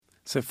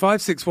So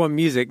 561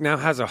 Music now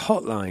has a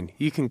hotline.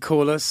 You can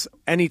call us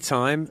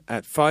anytime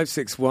at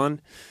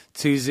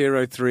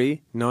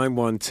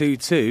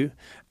 561-203-9122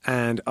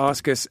 and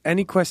ask us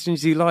any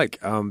questions you like.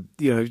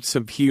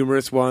 Some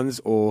humorous ones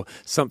or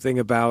something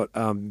about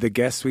the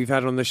guests we've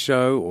had on the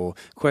show, or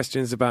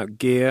questions about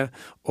gear,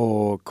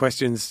 or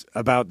questions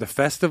about the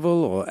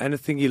festival, or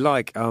anything you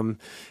like.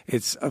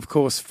 It's, of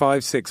course,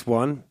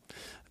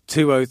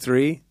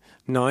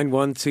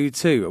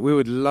 561-203-9122. We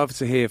would love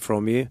to hear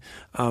from you.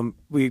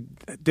 We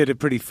did a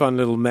pretty fun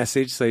little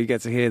message, so you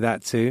get to hear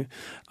that too.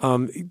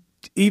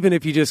 Even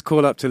if you just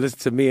call up to listen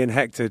to me and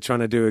Hector trying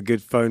to do a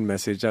good phone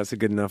message, that's a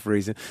good enough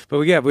reason.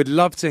 But yeah, we'd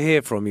love to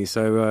hear from you,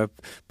 so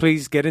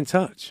please get in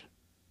touch.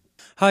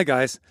 Hi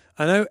guys,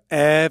 I know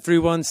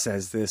everyone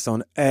says this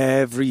on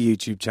every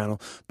YouTube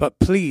channel, but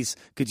please,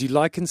 could you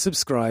like and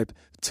subscribe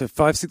to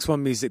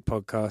 561 Music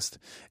Podcast?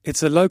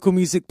 It's a local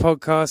music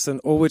podcast, and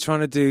all we're trying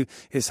to do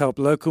is help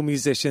local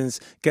musicians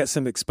get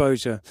some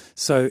exposure.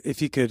 So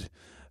if you could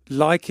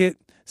like it,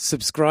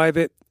 subscribe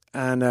it,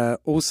 and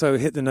also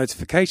hit the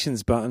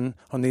notifications button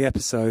on the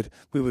episode,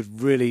 we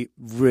would really,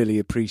 really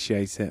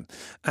appreciate it.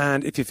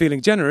 And if you're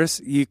feeling generous,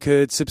 you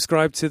could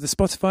subscribe to the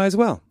Spotify as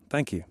well.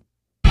 Thank you.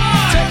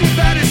 Take it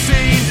by the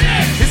scene,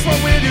 it's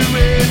what we're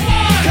doing.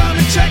 Come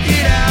and check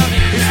it out,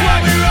 it's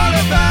what we're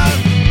all about.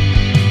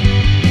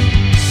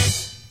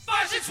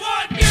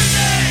 561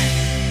 Music!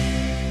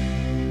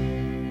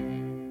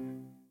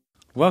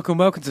 Welcome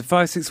to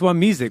 561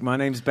 Music. My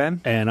name's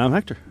Ben. And I'm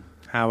Hector.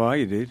 How are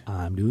you, dude?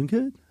 I'm doing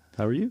good.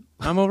 How are you?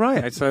 I'm all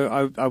right.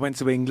 So I went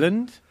to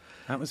England.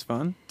 That was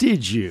fun.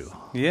 Did you?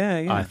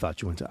 Yeah. I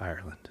thought you went to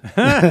Ireland.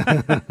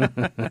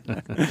 I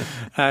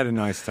had a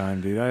nice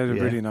time, dude. I had a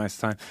really nice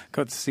time.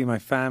 Got to see my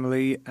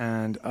family,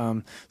 and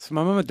so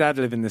my mum and dad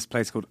live in this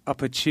place called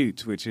Upper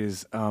Chute, which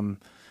is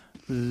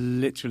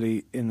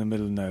literally in the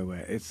middle of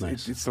nowhere. It's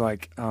nice.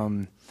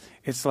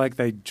 It's like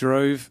they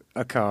drove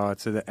a car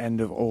to the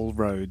end of all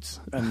roads,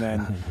 and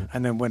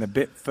then went a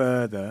bit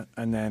further,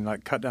 and then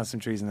like cut down some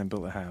trees, and then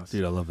built a house.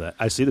 Dude, I love that.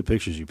 I see the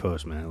pictures you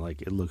post, man.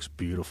 Like, it looks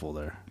beautiful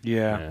there.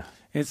 Yeah.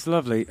 It's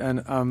lovely,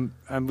 and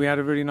we had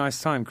a really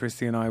nice time.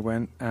 Christy and I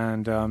went,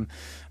 and I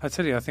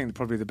tell you, I think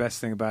probably the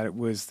best thing about it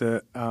was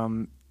that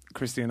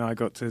Christy and I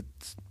got to,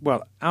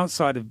 well,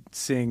 outside of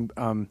seeing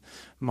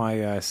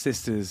my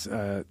sister's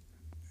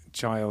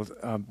child,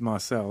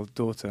 Marcel,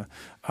 daughter,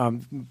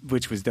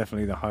 which was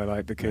definitely the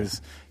highlight, because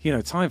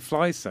time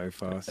flies so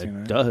fast.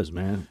 It does,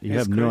 man. You It's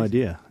have no crazy.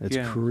 idea. It's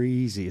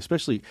crazy.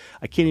 Especially,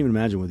 I can't even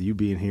imagine with you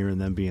being here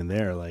and them being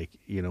there. Like,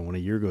 when a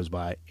year goes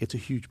by, it's a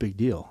huge big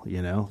deal.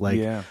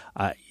 Even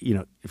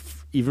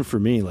for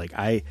me, like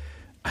I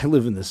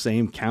live in the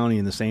same county,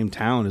 in the same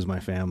town as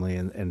my family,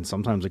 and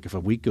sometimes, like, if a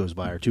week goes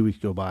by or 2 weeks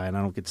go by and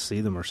I don't get to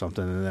see them or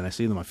something, and then I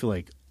see them, I feel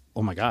like,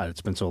 oh my God,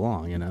 it's been so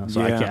long,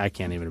 So I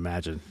can't even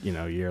imagine,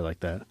 a year like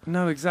that.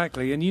 No,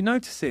 exactly. And you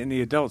notice it in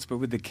the adults, but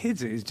with the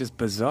kids, it is just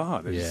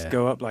bizarre. They just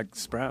go up like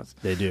sprouts.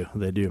 They do,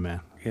 man.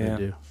 Yeah. They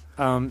do.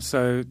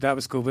 So that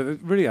was cool.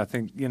 But really, I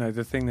think,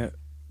 the thing that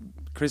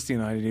Christy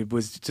and I did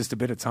was just a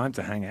bit of time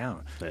to hang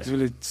out. Yeah. It's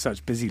really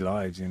such busy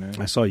lives,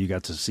 I saw you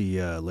got to see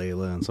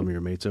Layla and some of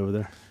your mates over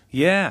there.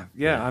 Yeah.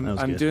 that was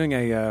I'm good. doing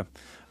a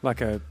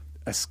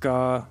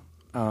ska,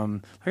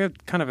 like a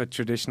kind of a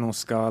traditional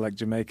ska, like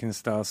Jamaican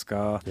style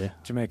ska,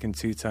 Jamaican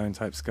two-tone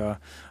type ska.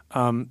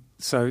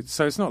 So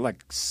it's not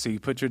like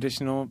super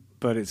traditional,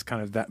 but it's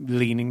kind of that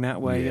leaning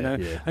that way, Yeah.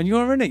 And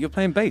you're in it. You're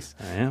playing bass.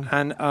 I am.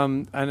 And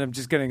I'm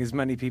just getting as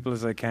many people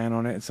as I can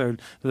on it. So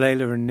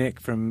Layla and Nick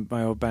from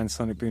my old band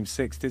Sonic Boom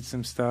 6 did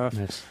some stuff.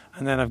 Nice.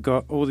 And then I've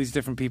got all these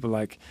different people,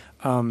 like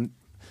I've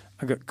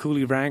got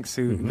Cooley Ranks,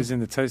 who was in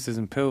the Toasters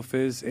and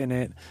Pilfers in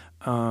it.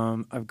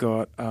 I've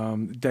got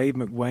Dave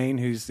McWayne,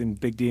 who's in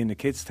Big D and the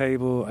Kids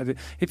Table.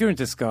 If you're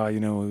into ska, you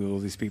know who all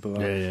these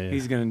people are. Yeah.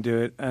 He's going to do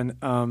it. And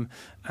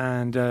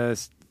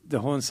the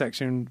horn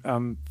section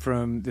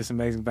from this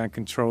amazing band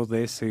Control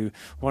This, who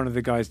one of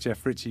the guys,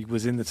 Jeff Ritchie,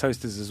 was in the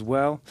Toasters as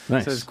well.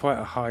 Nice. So there's quite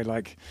a high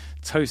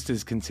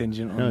Toasters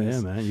contingent on this.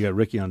 Yeah, man. You got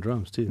Ricky on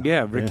drums too.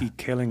 Yeah, Ricky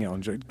killing it on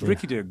drums.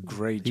 Ricky did a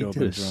great job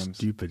on a drums.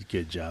 Stupid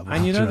good job.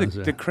 And on drums,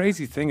 the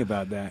crazy thing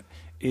about that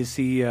is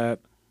he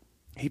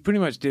pretty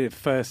much did it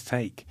first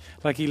take.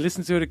 Like, he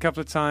listened to it a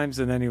couple of times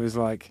and then he was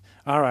like,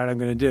 all right, I'm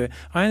going to do it.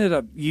 I ended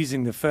up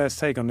using the first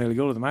take on nearly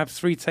all of them. I have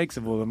 3 takes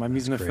of all of them. I'm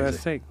using the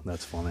first take.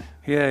 That's funny.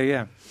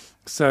 Yeah.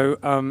 So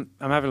I'm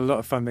having a lot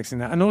of fun mixing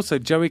that. And also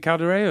Joey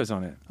Caldereo's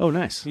on it. Oh,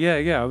 nice.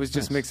 Yeah. I was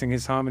just mixing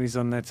his harmonies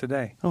on there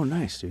today. Oh,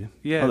 nice, dude.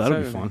 Yeah. Oh, that'll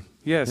totally. be fun.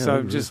 Yeah, so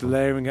I'm just really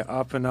layering it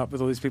up and up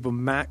with all these people.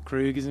 Matt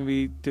Krug is going to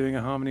be doing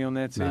a harmony on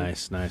there too.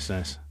 Nice.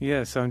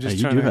 Yeah, so I'm just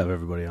You trying do to have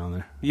everybody on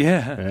there.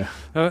 Yeah.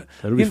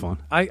 That'll be fun.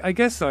 I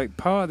guess like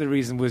part of the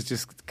reason was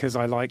just because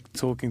I like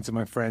talking to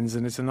my friends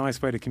and it's a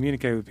nice way to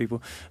communicate with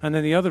people. And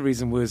then the other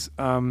reason was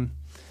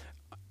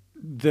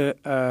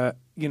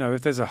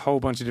if there's a whole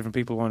bunch of different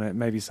people on it,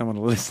 maybe someone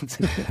will listen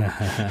to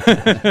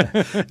it.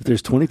 If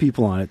there's 20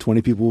 people on it,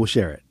 20 people will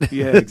share it.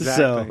 Yeah,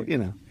 exactly.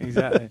 So,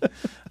 Exactly.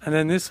 And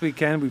then this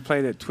weekend we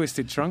played at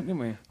Twisted Trunk, didn't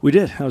we? We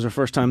did. That was our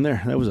first time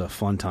there. That was a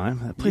fun time.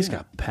 That place Yeah.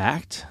 got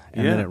packed,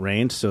 and then it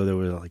rained, so there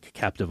was like a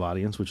captive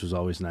audience, which was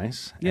always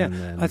nice. Yeah, And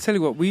then, I tell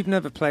you what, we've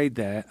never played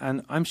there,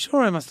 and I'm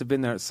sure I must have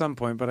been there at some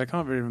point, but I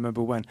can't really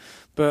remember when.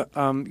 But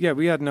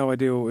we had no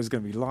idea what it was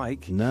going to be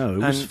like. no, it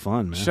was And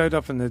fun, man. Showed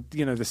up, and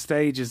the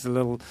stage is a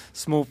little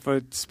small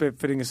for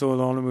fitting us all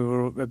on, and we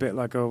were a bit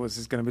like, oh, what's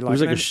this going to be It like?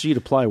 was like And a sheet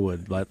of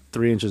plywood, about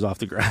 3 inches off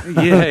the ground.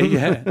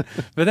 yeah.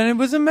 But then it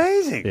was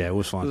amazing. Yeah, it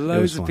was fun.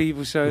 Loads of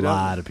people showed A up.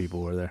 lot of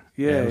people were there.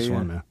 Yeah, it was yeah.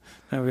 fun, man.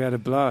 And we had a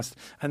blast.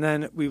 And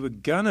then we were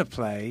gonna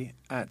play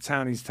at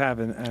Townie's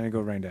Tavern, and it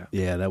got rained out.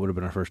 Yeah, that would have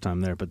been our first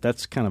time there, but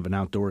that's kind of an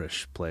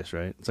outdoorish place,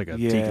 right? It's like a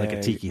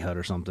tiki hut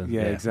or something.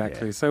 Yeah,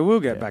 exactly. So we'll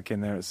get back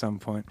in there at some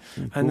point.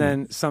 Cool. And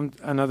then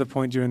another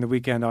point during the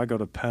weekend, I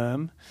got a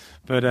perm,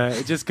 but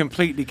it just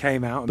completely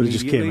came out. But it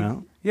just immediately. came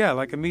out? Yeah,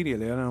 like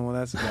immediately. I don't know what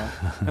that's about.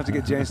 I have to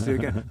get James to do it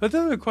again. But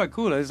that looked quite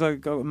cool. It's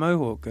like got a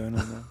mohawk going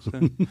on there.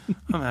 So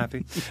I'm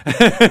happy.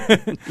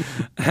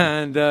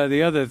 And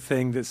the other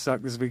thing that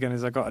sucked this weekend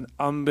is I got an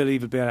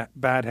unbelievably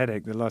bad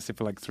headache that lasted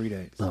for like 3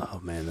 days. Oh,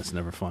 man, that's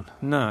never fun.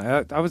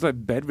 No, I was like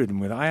bedridden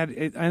with it. I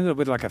ended up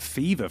with like a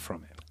fever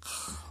from it.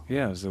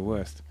 Yeah, it was the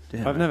worst.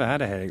 Damn, I've man. never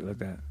had a headache like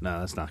that. No,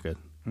 that's not good.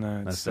 No,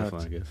 it That's sucked.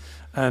 definitely good.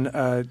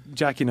 And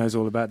Jackie knows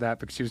all about that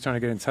because she was trying to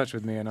get in touch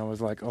with me, and I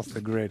was like off the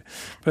grid.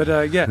 But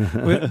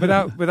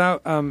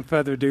without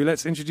further ado,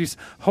 let's introduce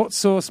Hot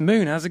Sauce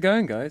Moon. How's it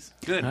going, guys?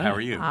 Good. How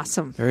are you?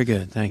 Awesome. Very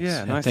good. Thanks.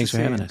 Yeah, nice Thanks to for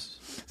see having you. us.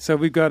 So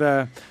we've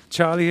got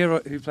Charlie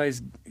here,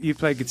 you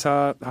play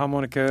guitar,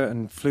 harmonica,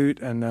 and flute,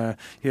 and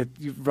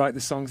you write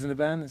the songs in the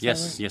band. Is that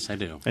Yes, right? yes, I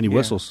do. And he Yeah.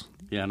 whistles.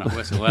 Yeah, no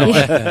whistle. Well,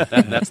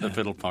 that's the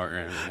fiddle part.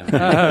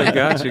 Oh,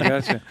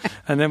 gotcha.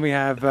 And then we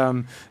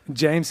have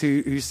James,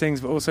 who sings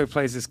but also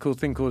plays this cool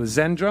thing called a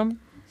Zen drum.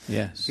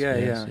 Yes. Yeah.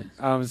 yes.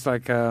 It's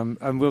like,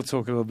 and we'll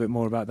talk a little bit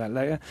more about that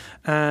later.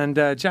 And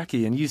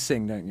Jackie, and you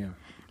sing, don't you?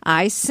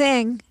 I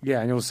sing. Yeah,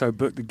 and you also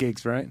book the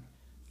gigs, right?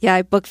 Yeah,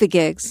 I book the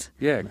gigs.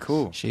 Yeah,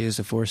 cool. She is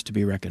a force to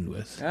be reckoned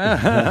with.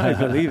 I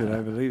believe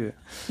it.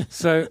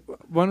 So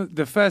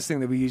the first thing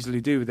that we usually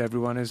do with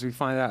everyone is we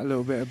find out a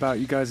little bit about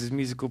you guys'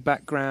 musical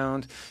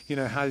background.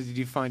 How did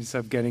you find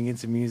yourself getting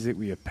into music?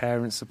 Were your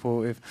parents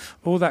supportive?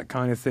 All that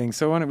kind of thing.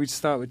 So why don't we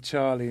start with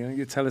Charlie and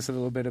you tell us a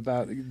little bit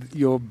about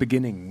your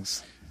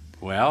beginnings.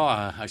 Well,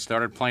 I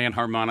started playing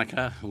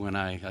harmonica when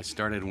I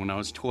started when I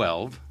was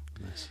 12.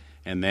 Nice.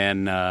 And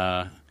then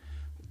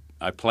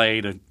I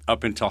played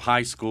up until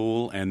high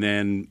school, and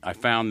then I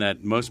found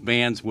that most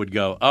bands would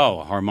go,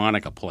 "Oh, a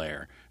harmonica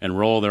player," and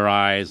roll their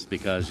eyes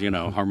because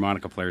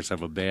harmonica players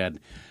have a bad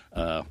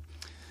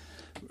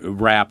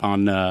rap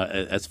on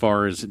as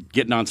far as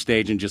getting on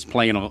stage and just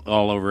playing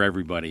all over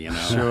everybody.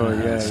 Sure,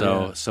 yeah.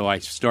 So I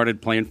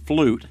started playing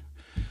flute.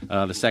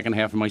 The second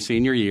half of my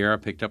senior year, I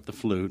picked up the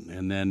flute,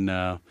 and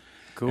then.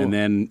 Cool. And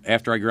then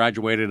after I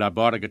graduated, I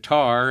bought a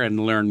guitar and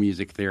learned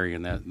music theory,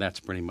 and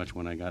that's pretty much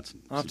when I got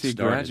started. After you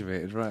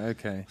graduated, right?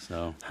 Okay.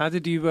 So how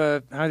did you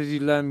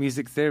learn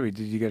music theory?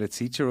 Did you get a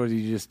teacher or did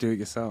you just do it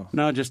yourself?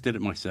 no, I just did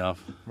it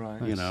myself. Right.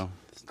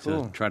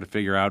 To try to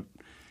figure out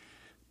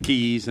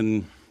keys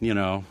and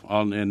all,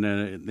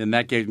 and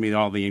that gave me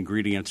all the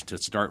ingredients to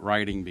start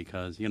writing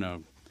because you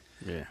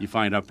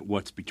find out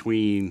what's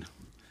between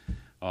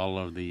all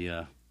of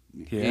the.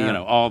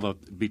 All the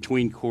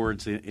between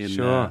chords in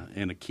Sure.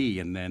 in a key,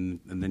 and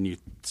then you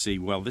see,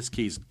 well, this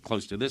key's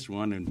close to this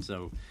one, and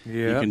so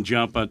you Yeah. can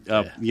jump up,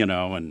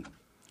 and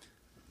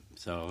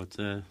so it's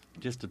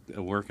just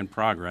a work in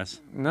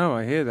progress. No,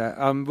 I hear that.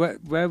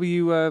 Where were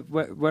you?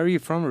 Where are you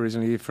from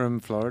originally? Are you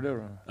from Florida?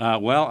 Or?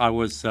 Well, I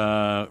was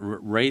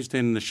raised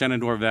in the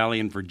Shenandoah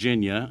Valley in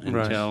Virginia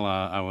Right. until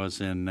I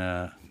was in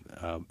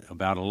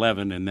about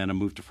 11, and then I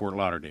moved to Fort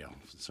Lauderdale.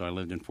 So I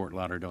lived in Fort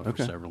Lauderdale for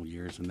several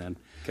years, and then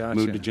Gotcha.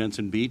 moved to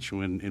Jensen Beach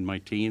in my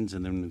teens,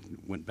 and then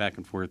went back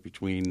and forth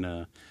between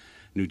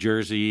New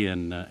Jersey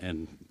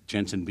and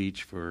Jensen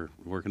Beach for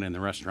working in the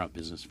restaurant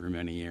business for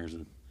many years.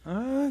 And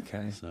Oh,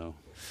 okay. so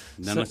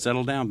then I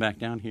settled down back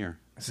down here.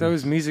 So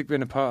has music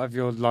been a part of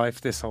your life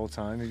this whole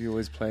time? Have you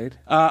always played?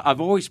 I've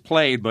always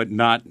played, but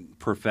not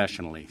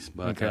professionally.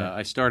 But Okay.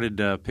 I started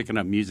picking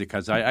up music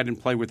because I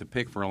didn't play with a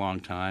pick for a long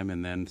time,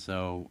 and then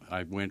so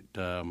I went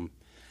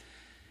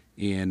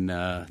in.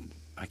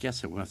 I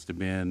guess it must have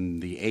been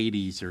the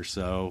 80s or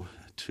so.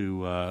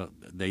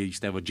 They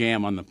used to have a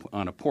jam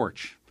on a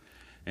porch,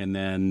 and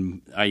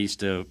then I used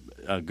to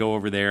go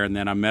over there, and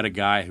then I met a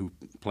guy who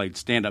played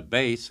stand-up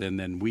bass, and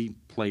then we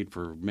played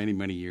for many,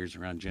 many years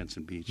around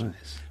Jensen Beach, the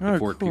Oh,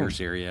 Fort cool. Pierce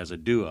area as a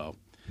duo.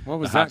 What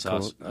was the that Hot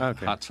Sauce, called?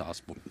 Okay. Hot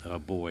Sauce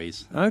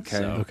Boys. Okay.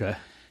 So, Okay.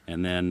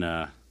 and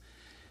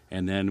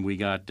then we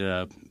got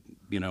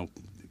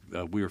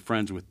we were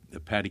friends with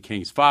Patty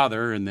King's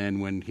father, and then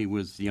when he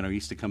was he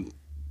used to come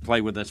play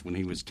with us when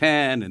he was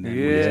 10, and then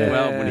when he was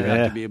 12, when he got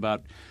Yeah. to be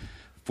about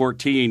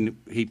 14,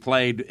 he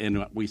played,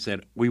 and we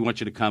said, we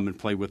want you to come and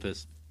play with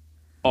us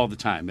all the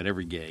time at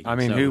every gig. I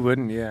mean, So- who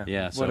wouldn't? Yeah.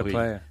 Yeah, What so a he-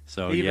 player.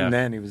 so, even yeah.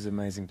 then, he was an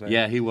amazing player.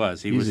 Yeah, he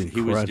was. He He's was just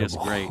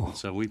incredible. great. And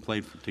so we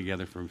played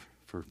together for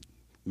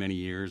many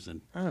years,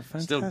 and Oh,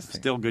 fantastic.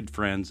 still good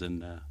friends,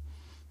 and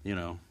you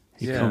know.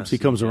 Yeah. He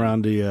comes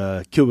around to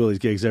Killbillies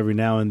gigs every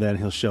now and then.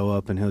 He'll show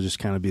up and he'll just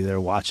kind of be there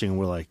watching. And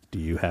we're like, "Do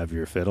you have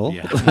your fiddle?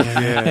 Yeah.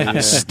 Yeah,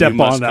 yeah. Step You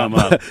must on come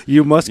up. up.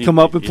 You must come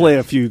up and Yeah. play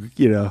a few.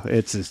 You know,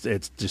 it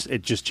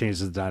just changes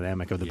the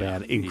dynamic of the Yeah.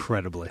 band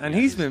incredibly. And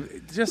he's been,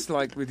 just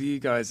like with you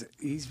guys,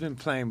 he's been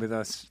playing with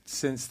us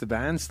since the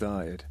band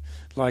started.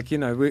 Like, you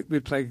know,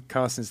 we'd play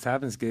Carson's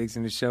Taverns gigs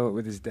and he'd show up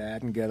with his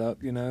dad and get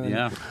up, you know.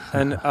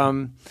 And, Yeah.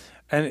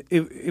 And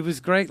it was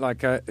great.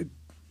 Like,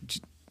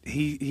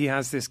 he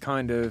has this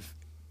kind of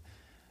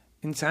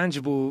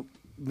intangible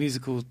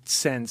musical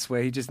sense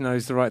where he just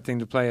knows the right thing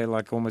to play at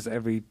like almost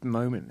every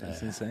moment.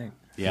 It's insane.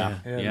 Yeah.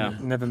 Yeah.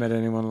 Never met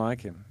anyone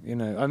like him. You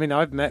know, I mean,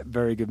 I've met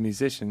very good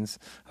musicians,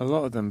 a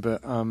lot of them,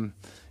 but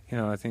you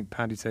know, I think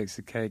Paddy takes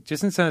the cake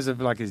just in terms of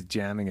like his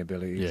jamming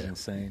ability. He's Yeah.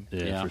 insane.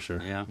 yeah, for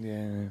sure. Yeah.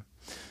 Yeah.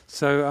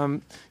 So,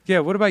 yeah.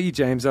 What about you,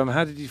 James?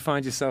 How did you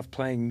find yourself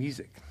playing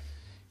music?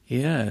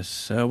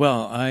 Yes.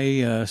 Well,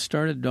 I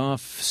started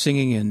off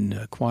singing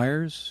in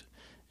choirs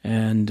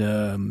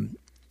and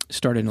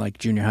started in like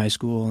junior high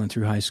school and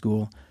through high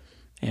school,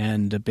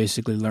 and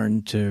basically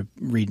learned to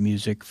read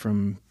music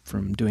from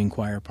doing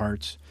choir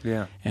parts.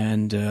 Yeah.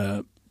 And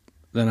then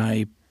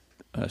I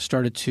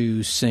started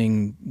to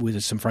sing with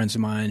some friends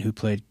of mine who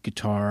played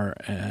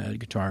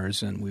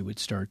guitars, and we would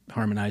start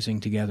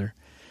harmonizing together.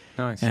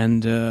 Nice.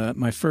 And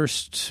my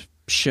first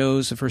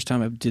shows, the first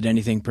time I did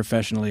anything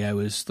professionally, I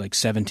was like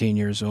 17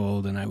 years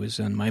old, and I was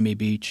in Miami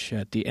Beach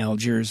at the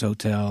Algiers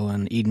Hotel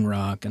and Eden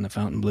Rock and the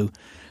Fontainebleau.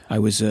 I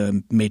was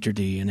a maitre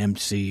d', an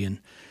MC, and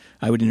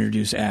I would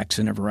introduce acts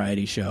in a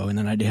variety show, and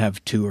then I'd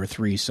have 2 or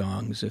 3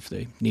 songs. If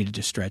they needed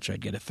to stretch,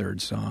 I'd get a third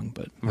song.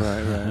 But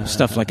right.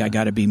 stuff like I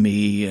Gotta Be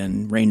Me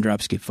and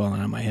Raindrops Keep Falling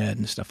on My Head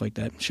and stuff like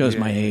that shows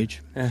my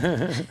age.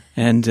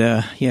 And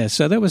yeah,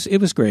 so it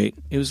was great.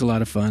 It was a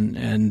lot of fun.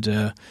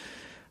 And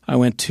I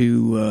went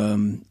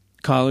to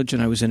college,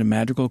 and I was in a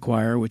madrigal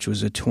choir, which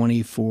was a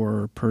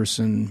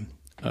 24-person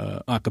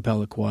a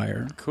cappella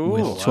choir Cool.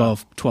 with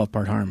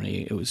 12-part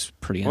harmony. It was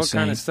pretty What insane.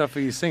 kind of stuff are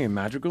you singing?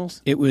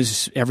 Madrigals? It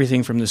was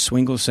everything from the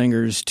Swingle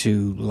Singers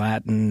to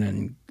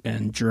Latin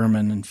and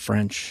German and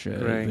French.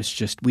 Right. It was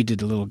just, we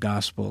did a little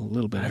gospel, a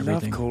little bit of I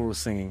everything. love choral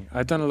singing.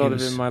 I've done a lot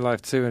of it in my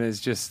life too, and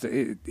it's just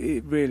it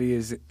really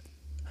is.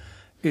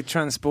 It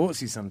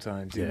transports you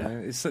sometimes. You Yeah.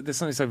 know, there's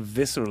something so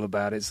visceral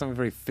about it. Something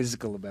very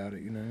physical about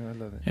it. You know, I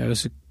love it. Yeah, it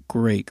was a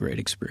great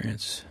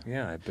experience.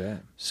 Yeah, I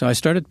bet. So I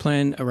started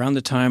playing around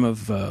the time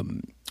of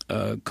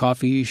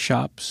coffee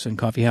shops and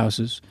coffee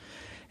houses,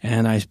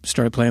 and I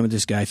started playing with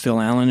this guy, Phil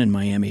Allen, in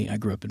Miami. I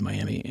grew up in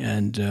Miami.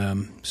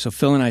 And so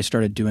Phil and I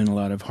started doing a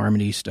lot of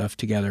harmony stuff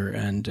together,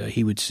 and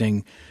he would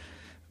sing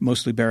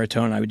mostly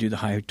baritone. I would do the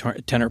high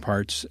tenor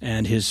parts,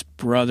 and his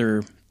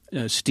brother,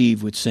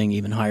 Steve, would sing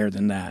even higher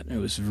than that. It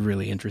was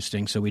really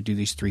interesting. So we'd do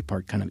these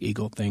 3-part kind of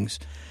eagle things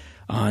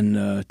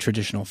on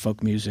traditional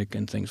folk music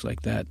and things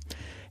like that.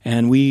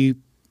 And we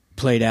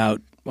played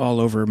out all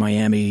over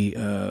Miami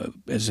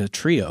as a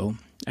trio,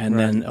 and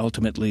then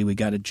ultimately we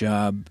got a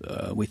job.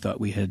 We thought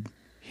we had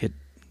hit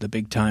the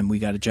big time. We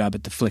got a job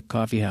at the Flick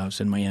Coffee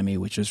House in Miami,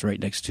 which was right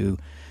next to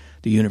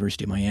the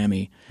University of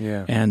Miami.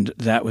 Yeah. And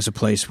that was a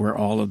place where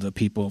all of the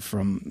people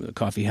from the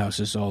coffee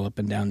houses all up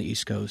and down the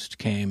East Coast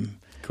came.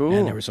 Cool.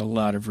 And there was a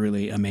lot of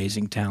really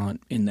amazing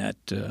talent in that.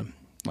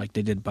 Like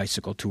they did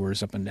bicycle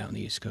tours up and down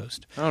the East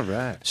Coast. All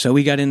right. So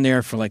we got in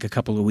there for like a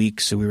couple of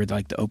weeks. So we were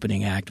like the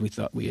opening act. We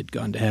thought we had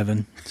gone to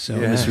heaven. So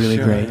it was really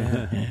sure, great.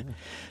 yeah. Yeah.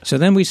 So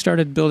then we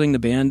started building the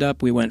band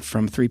up. We went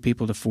from 3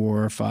 people to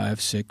 4, 5,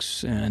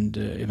 6, and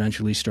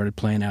eventually started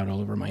playing out all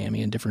over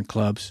Miami in different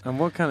clubs. And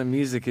what kind of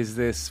music is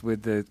this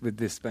with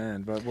this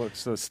band? What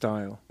sort of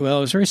style? Well, it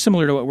was very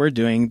similar to what we're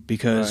doing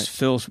because Right.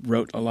 Phil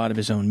wrote a lot of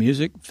his own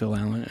music, Phil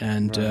Allen,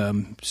 and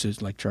so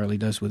like Charlie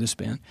does with his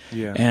band.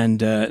 Yeah.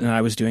 And I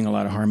was doing a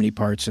lot of harmony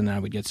parts, and I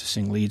would get to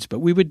sing leads. But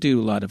we would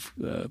do a lot of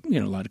a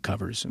lot of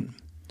covers and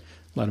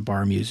a lot of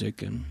bar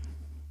music, and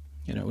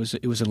it was an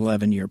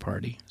 11-year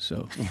party.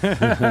 So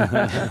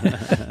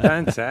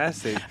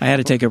Fantastic. I had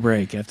to take a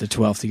break after the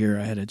 12th year.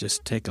 I had to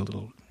just take a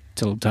little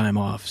time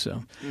off.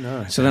 So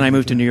Nice. then I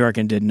moved to New York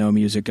and did no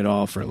music at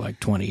all for like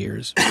 20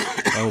 years.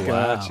 Oh,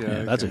 wow. Gotcha,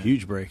 Yeah, that's a okay.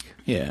 huge break.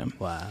 Yeah.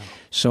 Wow.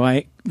 So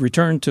I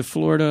returned to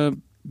Florida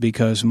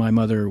because my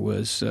mother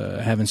was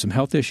having some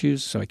health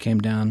issues. So I came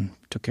down,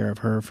 took care of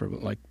her for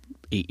like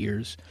 8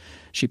 years.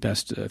 She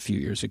passed a few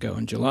years ago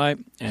in July.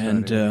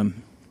 And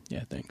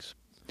yeah, thanks.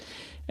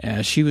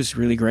 She was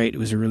really great. It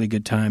was a really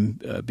good time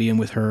being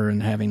with her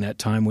and having that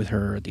time with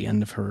her at the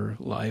end of her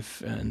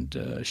life.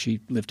 And she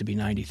lived to be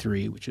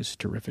 93, which is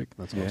terrific.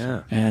 That's awesome.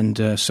 Yeah.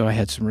 And so I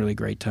had some really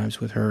great times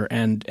with her.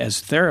 And as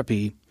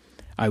therapy,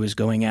 I was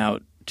going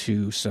out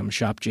to some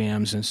shop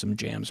jams and some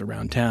jams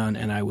around town,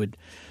 and I would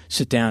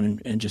sit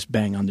down and just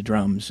bang on the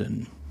drums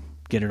and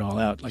get it all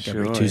out like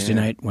every Sure, Tuesday yeah.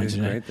 night, He was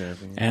Wednesday night. great there, I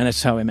think. And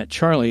that's how I met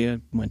Charlie. I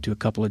went to a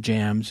couple of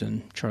jams,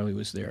 and Charlie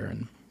was there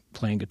and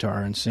playing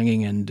guitar and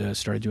singing, and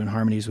started doing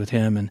harmonies with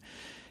him.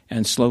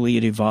 And slowly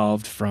it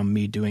evolved from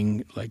me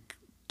doing like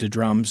the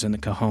drums and the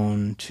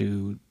cajon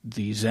to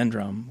the Zen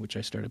drum, which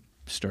I started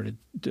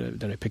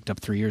that I picked up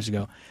 3 years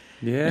ago.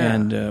 Yeah.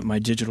 And my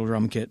digital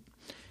drum kit.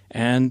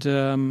 And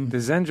The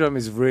Zen drum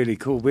is really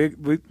cool.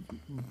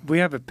 We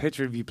have a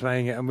picture of you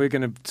playing it, and we're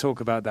going to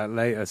talk about that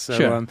later. So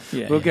Sure.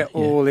 Yeah, we'll yeah, get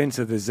yeah. all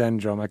into the Zen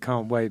drum. I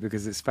can't wait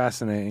because it's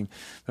fascinating.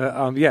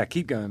 Yeah,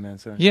 keep going, man.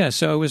 Sorry. yeah,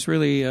 so it was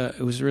really a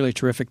really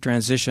terrific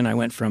transition. I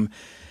went from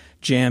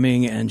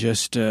jamming and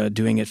just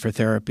doing it for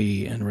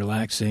therapy and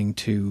relaxing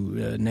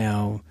to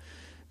now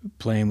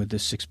playing with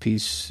this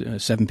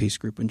 7-piece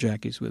group when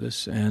Jackie's with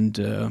us,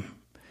 and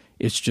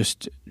it's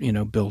just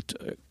built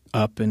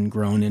up and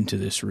grown into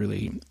this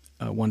really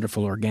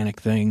wonderful organic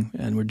thing.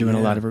 And we're doing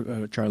a lot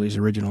of Charlie's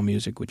original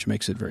music, which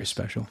makes it very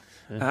special.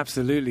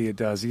 Absolutely, it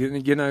does.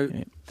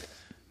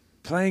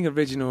 Playing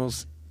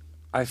originals,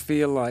 I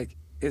feel like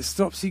it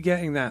stops you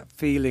getting that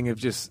feeling of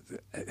just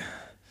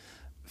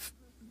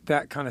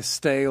that kind of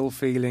stale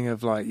feeling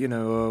of like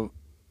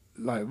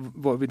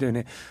what are we doing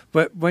here?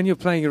 But when you're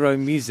playing your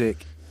own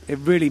music, it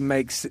really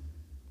makes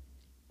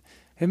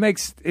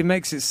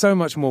it so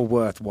much more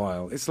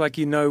worthwhile. It's like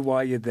you know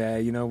why you're there,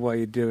 you know why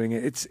you're doing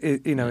it.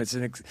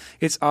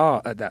 It's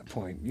art at that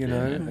point,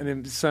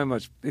 and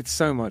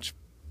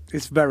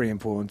it's very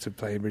important to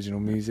play original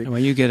music. And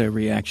when you get a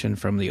reaction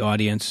from the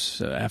audience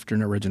after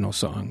an original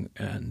song,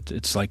 and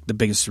it's like the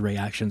biggest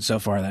reaction so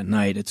far that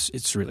night,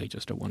 it's really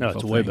just a wonderful No,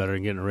 it's thing. way better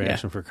than getting a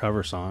reaction for a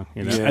cover song.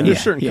 Yeah. And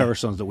there's certain Yeah. cover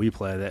songs that we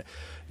play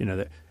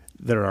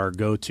that are our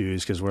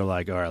go-tos because we're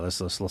like, all right, let's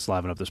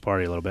liven up this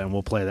party a little bit, and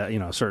we'll play that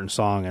a certain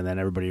song, and then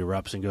everybody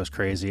erupts and goes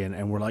crazy,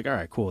 and we're like, all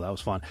right, cool, that was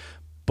fun.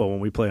 But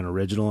when we play an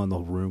original and the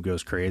room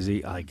goes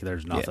crazy, like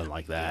there's nothing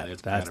like that. Yeah,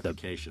 it's That's the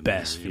gratification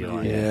best there,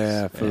 feeling.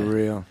 Yeah, for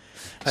real.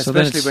 So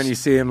then Especially it's- when you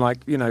see them,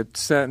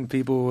 certain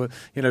people,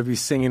 be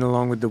singing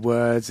along with the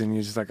words, and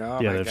you're just like, oh,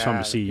 Yeah, my they've God. come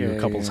to see you a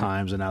couple yeah.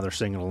 times, and now they're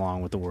singing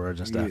along with the words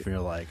and stuff, Yeah. and you're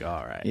like,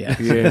 all right. Yeah.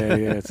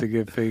 Yeah, it's a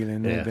good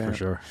feeling. No Yeah, doubt. for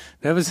sure.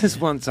 There was this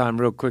one time,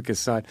 real quick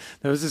aside,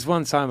 there was this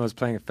one time I was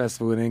playing a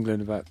festival in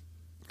England about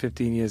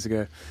 15 years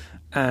ago,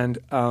 and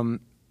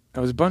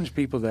there was a bunch of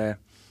people there,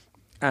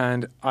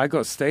 and I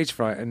got stage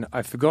fright, and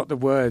I forgot the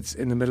words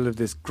in the middle of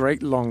this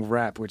great long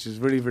rap, which is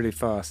really, really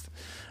fast.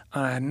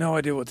 And I had no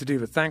idea what to do,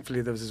 but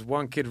thankfully there was this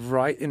one kid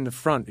right in the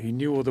front who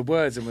knew all the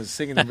words and was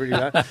singing them really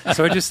loud.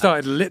 So I just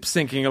started lip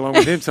syncing along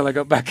with him till I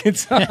got back in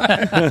time.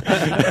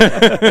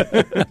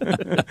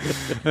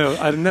 No,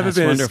 I'd never That's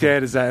been as wonderful.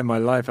 scared as that in my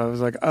life. I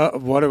was like,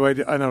 what do I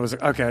do? And I was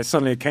like, okay,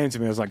 suddenly it came to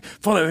me. I was like,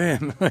 follow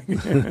him.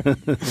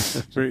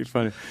 Pretty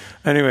funny.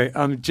 Anyway,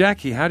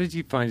 Jackie, how did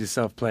you find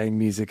yourself playing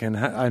music, and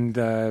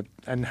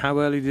how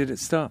early did it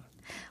start?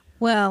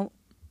 Well,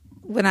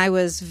 when I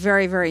was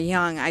very, very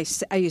young, I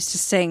used to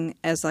sing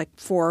as like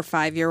 4 or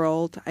 5 year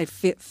old. I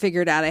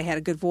figured out I had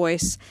a good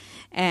voice,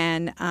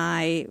 and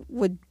I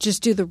would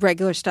just do the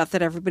regular stuff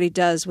that everybody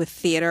does with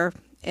theater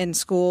in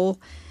school.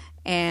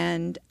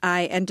 And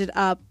I ended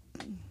up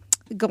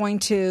going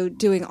to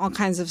doing all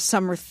kinds of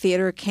summer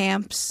theater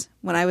camps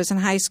when I was in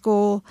high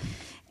school.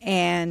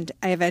 And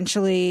I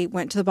eventually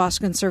went to the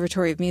Boston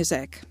Conservatory of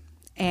Music.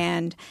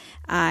 And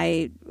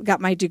I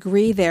got my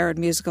degree there in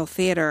musical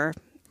theater.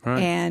 Right.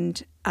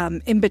 And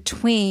in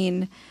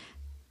between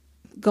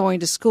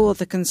going to school at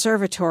the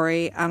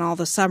conservatory on all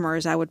the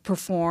summers, I would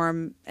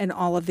perform in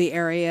all of the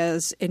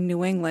areas in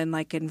New England,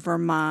 like in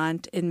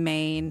Vermont, in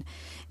Maine,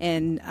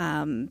 in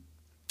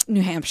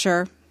New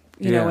Hampshire,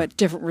 at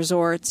different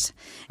resorts.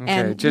 Okay,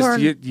 And just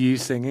learn, you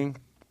singing,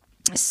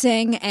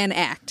 sing and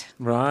act.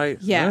 right?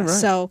 Yeah, Right, right.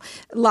 so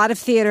a lot of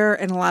theater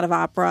and a lot of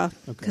opera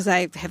because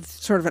I have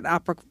sort of an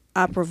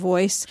opera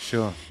voice.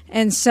 Sure.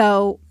 And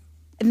so,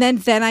 and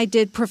then I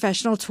did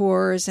professional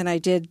tours, and I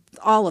did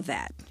all of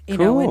that.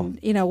 Cool.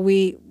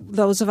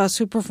 Those of us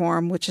who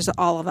perform, which is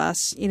all of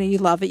us, you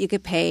love it, you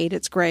get paid,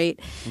 it's great.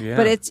 Yeah.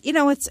 But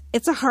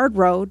it's a hard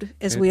road,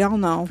 as we all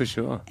know. For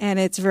sure. And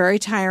it's very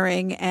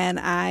tiring, and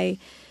I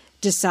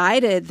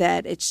decided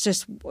that it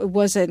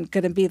wasn't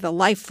going to be the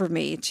life for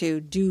me to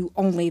do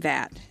only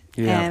that.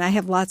 Yeah. And I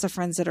have lots of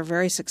friends that are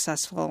very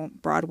successful,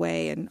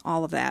 Broadway and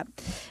all of that.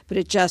 But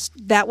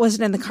that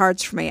wasn't in the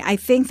cards for me. I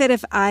think that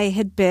if I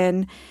had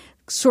been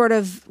sort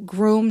of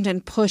groomed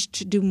and pushed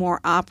to do more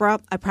opera,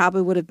 I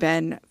probably would have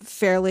been a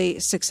fairly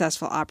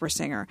successful opera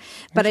singer.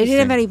 But I didn't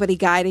have anybody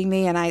guiding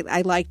me, and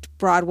I liked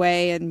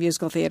Broadway and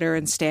musical theater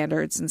and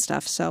standards and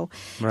stuff. So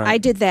Right. I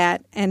did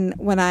that. And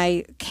when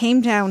I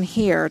came down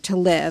here to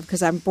live,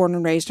 because I'm born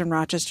and raised in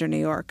Rochester, New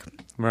York,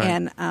 Right.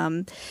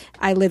 and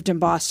I lived in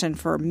Boston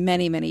for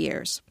many, many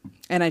years,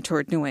 and I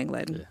toured New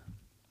England. Yeah.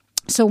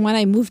 So when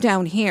I moved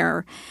down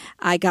here,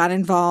 I got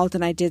involved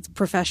and I did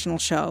professional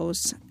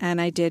shows, and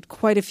I did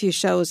quite a few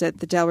shows at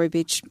the Delray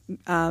Beach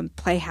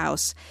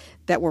Playhouse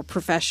that were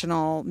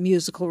professional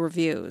musical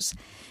reviews,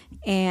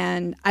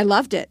 and I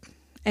loved it.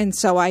 and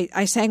so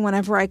I sang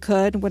whenever I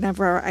could.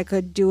 Whenever I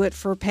could do it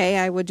for pay,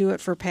 I would do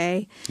it for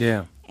pay.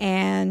 Yeah.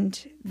 And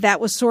that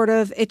was sort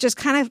of, it just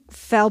kind of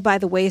fell by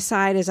the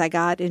wayside as I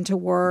got into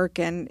work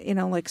and,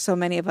 like so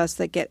many of us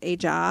that get a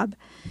job.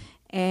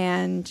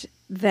 And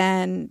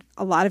then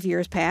a lot of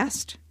years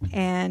passed.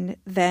 And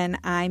then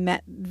I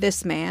met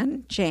this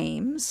man,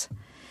 James,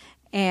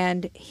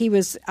 and he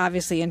was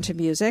obviously into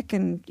music.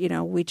 And,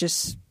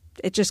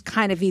 it just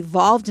kind of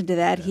evolved into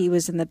that. He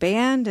was in the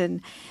band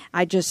and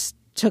I just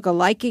took a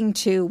liking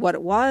to what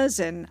it was,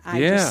 and I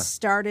just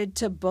started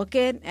to book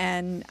it,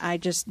 and I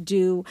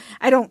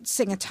don't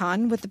sing a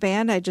ton with the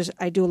band. I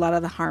do a lot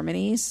of the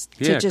harmonies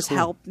to just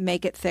help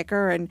make it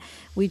thicker, and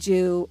we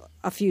do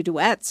a few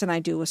duets, and I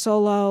do a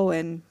solo,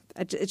 and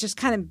it just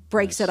kind of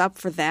breaks it up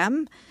for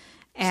them.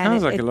 And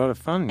sounds like a lot of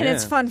fun, and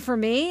it's fun for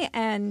me,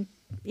 and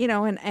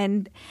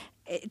and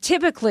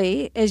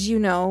typically, as you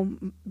know,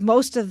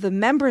 most of the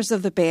members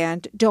of the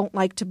band don't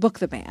like to book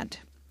the band.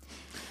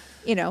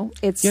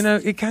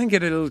 It can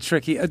get a little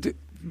tricky.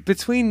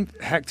 Between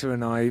Hector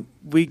and I,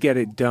 we get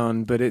it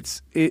done, but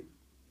it's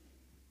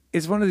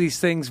one of these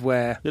things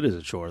where it is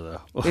a chore,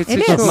 though. It's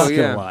a chore, not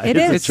yeah. gonna lie.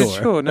 It's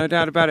a chore, no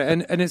doubt about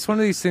it. And it's one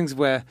of these things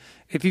where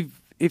if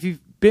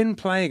you've been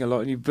playing a lot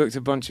and you've booked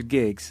a bunch of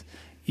gigs,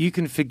 you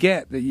can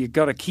forget that you've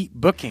got to keep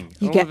booking.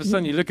 All of a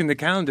sudden, you look in the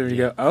calendar and you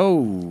go,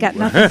 "Oh, got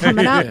nothing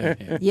coming up."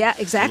 Yeah,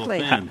 exactly.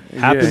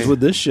 Happens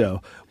with this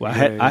show. Well,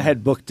 I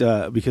had booked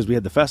because we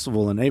had the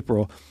festival in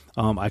April.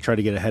 I tried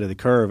to get ahead of the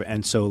curve,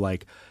 and so I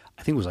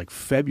think it was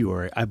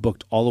February. I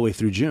booked all the way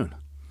through June,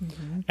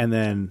 and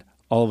then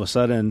all of a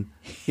sudden,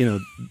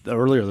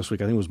 earlier this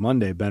week, I think it was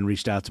Monday, Ben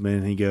reached out to me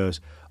and he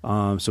goes,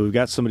 "So we've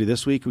got somebody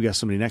this week, we got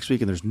somebody next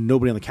week, and there's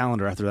nobody on the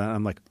calendar after that." And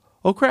I'm like,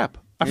 "Oh crap,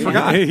 I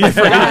forgot."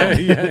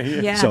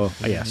 Yeah. So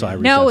I reached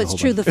out No, to it's a whole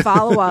true. bunch. The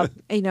follow up,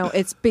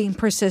 it's being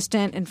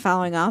persistent and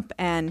following up.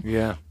 And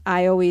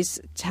I always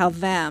tell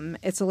them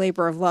it's a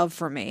labor of love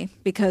for me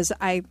because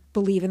I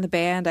believe in the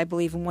band. I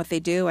believe in what they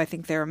do. I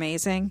think they're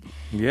amazing.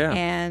 Yeah.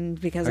 And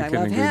because I couldn't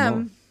love agree him,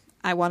 more.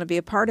 I want to be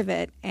a part of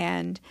it.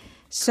 And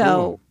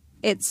so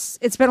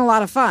it's been a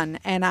lot of fun.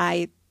 And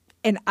I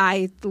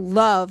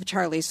love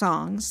Charlie's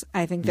songs.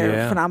 I think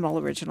they're phenomenal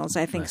originals.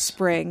 I think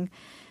Spring,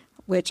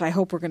 which I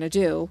hope we're going to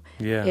do,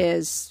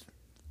 is,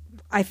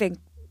 I think,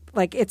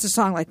 it's a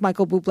song like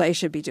Michael Bublé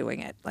should be doing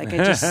it.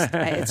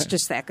 It's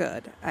just that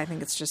good. I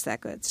think it's just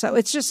that good. So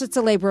it's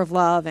a labor of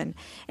love, and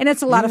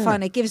it's a lot of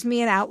fun. It gives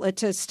me an outlet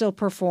to still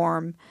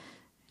perform.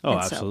 Oh,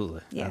 And so,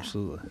 absolutely.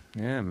 Absolutely.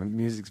 Yeah,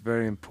 music's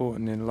very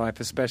important in life,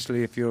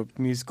 especially if you're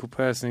a musical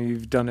person and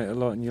you've done it a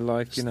lot in your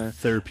life,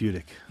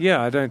 Therapeutic. Yeah,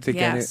 I don't think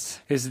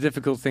Yes. it's a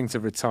difficult thing to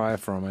retire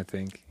from, I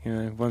think.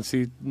 Once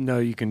you know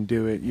you can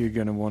do it, you're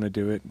going to want to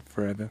do it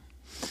forever.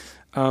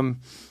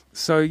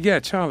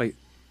 Charlie,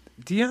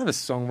 do you have a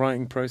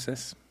songwriting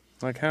process?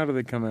 How do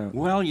they come out?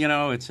 Well,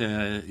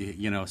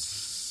 it's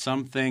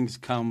some things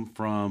come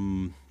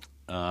from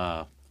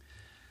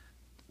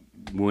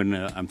when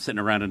I'm sitting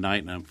around at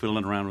night and I'm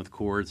fiddling around with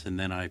chords, and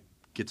then I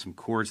get some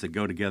chords that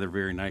go together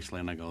very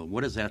nicely, and I go,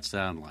 what does that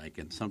sound like?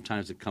 And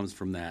sometimes it comes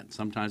from that.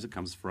 Sometimes it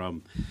comes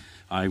from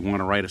I want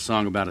to write a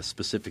song about a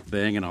specific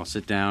thing, and I'll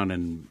sit down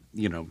and,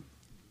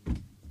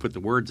 put the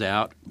words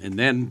out and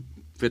then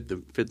fit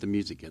the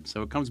music in.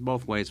 So it comes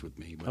both ways with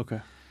me. But,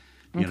 Okay.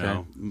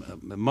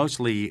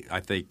 Mostly I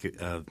think,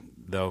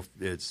 though,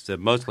 it's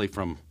mostly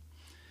from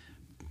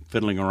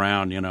fiddling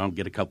around,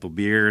 get a couple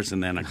beers,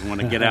 and then I want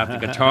to get out the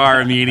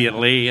guitar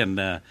immediately, and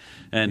then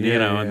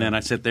I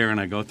sit there and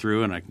I go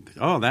through and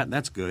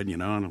that's good,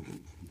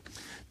 And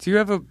Do you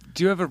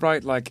ever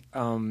write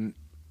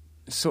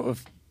sort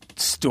of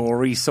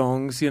story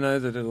songs, that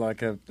are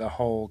like a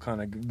whole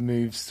kind of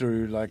moves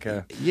through like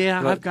a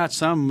I've got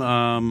some.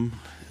 And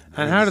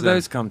how do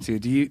those come to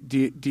you?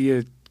 Do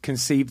you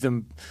conceive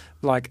them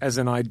as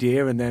an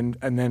idea and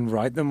then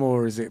write them,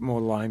 or is it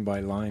more line by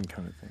line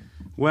kind of thing?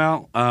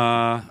 Well,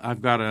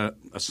 I've got a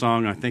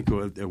song I think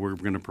we're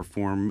going to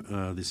perform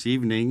this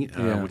evening,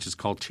 which is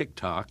called Chick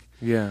Talk,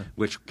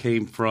 which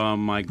came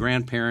from my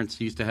grandparents.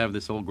 Used to have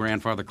this old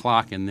grandfather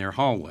clock in their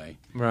hallway.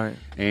 Right.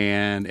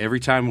 And every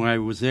time I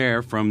was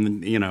there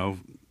from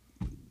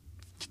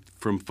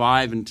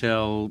 5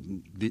 until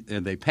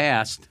they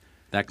passed,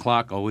 that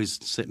clock always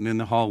sitting in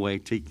the hallway,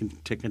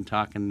 ticking,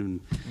 talking,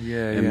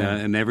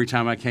 and every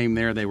time I came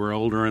there, they were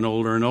older and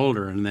older and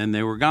older, and then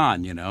they were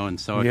gone,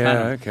 And so I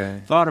kind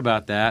of thought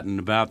about that and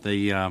about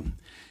the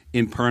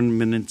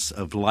impermanence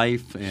of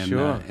life, and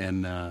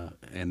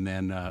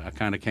then I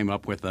kind of came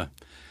up with a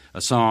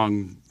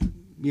song,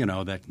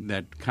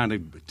 that kind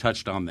of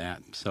touched on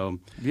that. So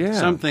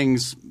some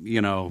things,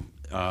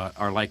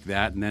 are like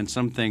that, and then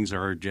some things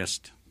are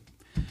just.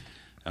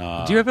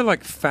 Do you ever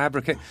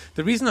fabricate?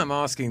 The reason I'm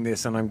asking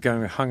this, and I'm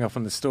going hung up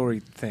on the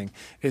story thing,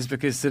 is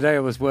because today I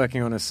was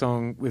working on a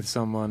song with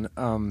someone,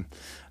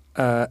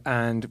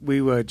 and we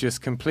were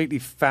just completely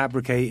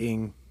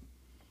fabricating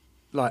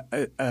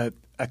a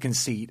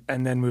conceit,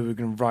 and then we were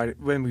going to write it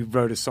when we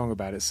wrote a song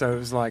about it. So it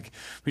was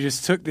we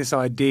just took this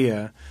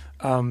idea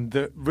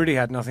that really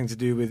had nothing to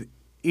do with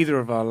either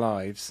of our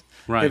lives.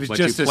 Right, It was but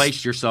just you a-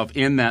 placed yourself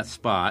in that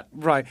spot.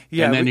 Right,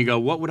 yeah. and then we- you go,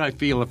 what would I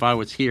feel if I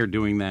was here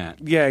doing that?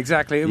 Yeah,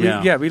 exactly.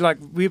 Yeah.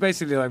 We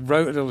basically like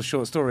wrote a little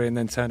short story and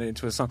then turned it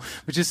into a song,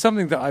 which is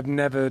something that I've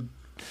never.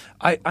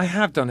 I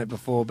have done it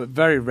before, but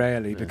very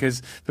rarely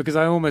because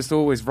I almost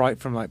always write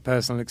from like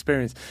personal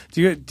experience.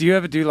 Do you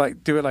ever do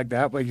it like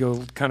that where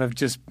you'll kind of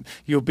just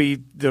you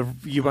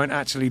won't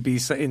actually be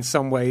in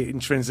some way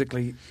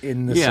intrinsically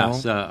in the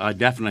Yes, song? I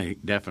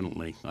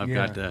definitely. I've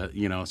Yeah.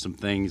 got some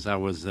things. I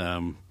was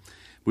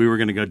we were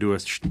going to go do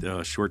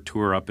a short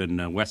tour up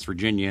in West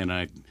Virginia, and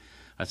I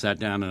sat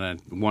down and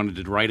I wanted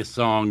to write a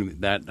song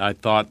that I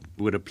thought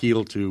would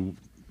appeal to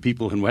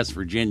people in West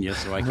Virginia.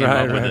 So I came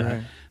up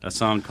with a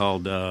song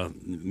called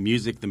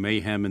 "Music, the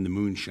Mayhem, and the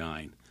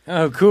Moonshine."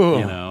 Oh, cool.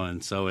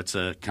 And so it's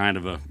a kind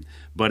of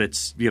but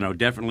it's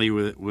definitely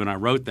when I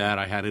wrote that,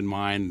 I had in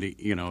mind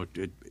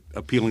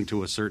appealing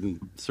to a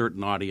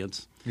certain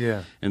audience.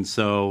 Yeah. And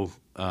so,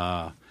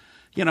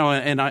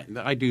 and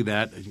I do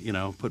that,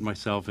 put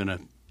myself in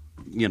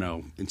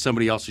in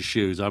somebody else's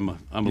shoes. I'm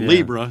a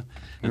Libra,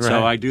 and so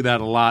Right. I do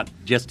that a lot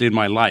just in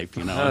my life,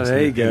 Oh,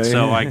 there you go. And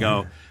so yeah. I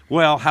go,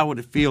 well, how would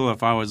it feel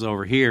if I was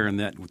over here and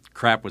that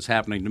crap was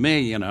happening to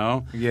me, Yeah,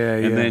 And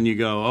yeah. then you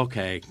go,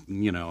 okay,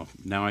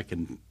 now I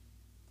can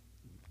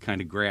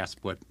kind of grasp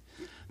what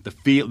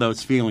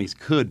those feelings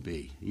could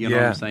be. You know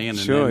what Yeah, I'm saying? And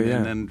sure,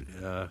 then, And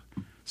then,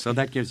 so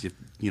that gives you,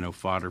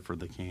 fodder for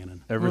the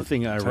cannon.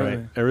 Everything I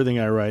totally.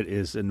 write,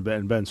 is, and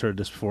Ben's heard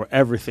this before.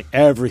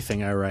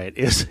 Everything I write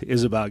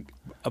is about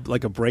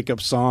like a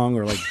breakup song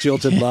or like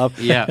jilted love.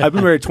 Yeah. I've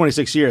been married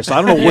 26 years, so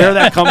I don't know where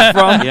that comes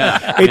from.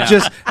 Yeah, It yeah.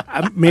 just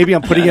maybe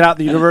I'm putting it out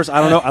in the universe. I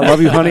don't know. I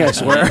love you, honey. I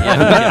swear.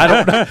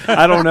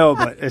 I don't know,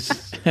 but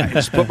I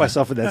just put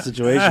myself in that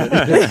situation,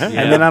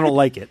 and then I don't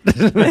like it.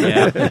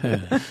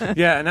 Yeah.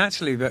 Yeah, and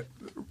actually, that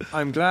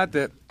I'm glad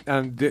that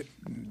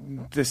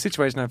the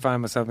situation I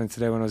found myself in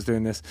today when I was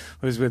doing this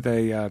was with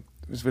a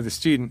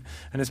student,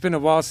 and it's been a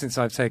while since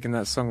I've taken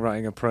that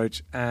songwriting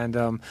approach. And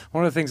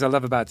one of the things I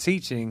love about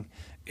teaching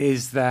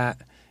is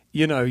that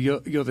you're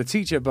the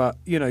teacher, but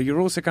you're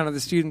also kind of the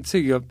student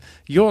too.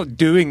 You're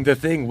doing the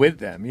thing with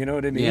them. You know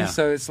what I mean? Yeah.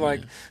 So it's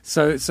like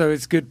so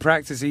it's good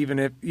practice, even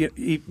if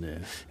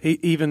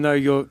even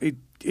though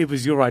it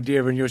was your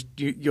idea and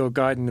you're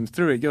guiding them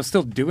through it, you're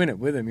still doing it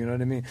with them. You know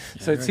what I mean?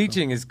 So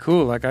teaching is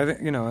cool. Like I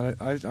think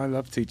I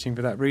love teaching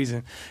for that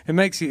reason. It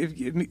makes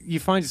you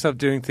find yourself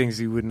doing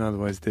things you wouldn't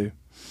otherwise do,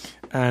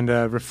 and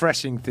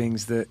refreshing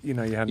things that you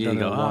hadn't You done in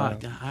go, a while.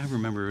 I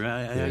remember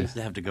I used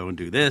to have to go and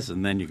do this,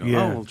 and then you go,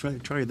 Yeah. well,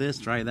 try this,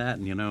 try that,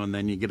 and and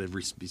then you get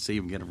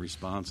get a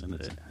response, and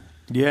it's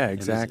Yeah, it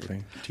is-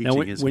 exactly.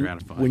 teaching is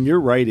gratifying. When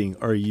you're writing,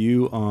 are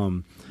you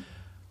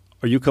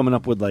coming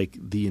up with like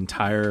the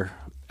entire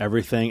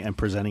everything and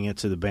presenting it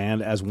to the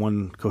band as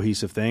one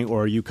cohesive thing,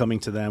 or are you coming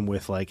to them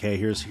with like, hey,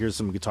 here's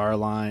some guitar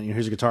line,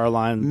 here's a guitar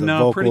line, the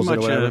no, vocals or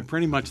whatever?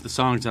 pretty much the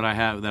songs that I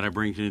have that I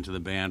bring into the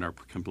band are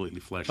completely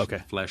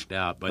fleshed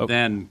out. But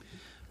then,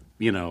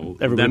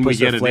 Everybody then we puts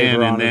their get it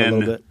flavor in, on and it a little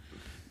then bit.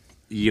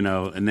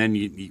 and then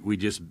we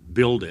just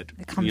build it.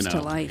 It comes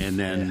to life. and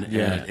then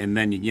Yeah. and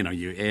then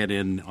you add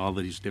in all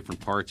of these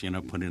different parts.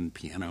 Put in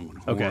piano and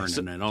horn, Okay, so-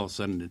 and then all of a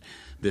sudden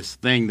this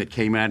thing that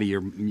came out of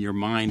your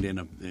mind in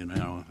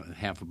a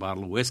half a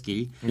bottle of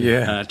whiskey,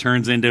 Yeah.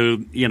 turns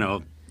into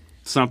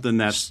something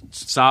that's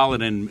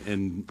solid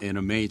and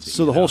amazing.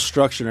 So the whole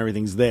structure and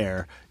everything's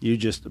there.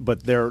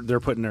 But they're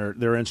putting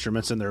their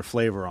instruments and their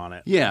flavor on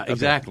it. Yeah,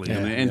 exactly. Yeah,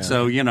 and yeah.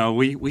 so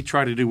we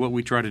try to do what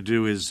we try to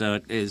do is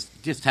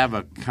just have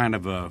a kind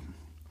of a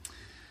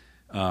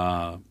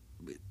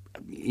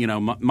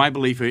my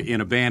belief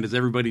in a band is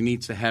everybody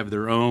needs to have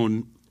their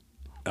own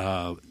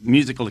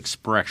musical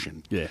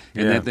expression. Yeah.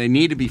 and Yeah. that they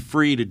need to be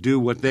free to do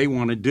what they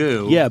want to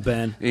do. Yeah,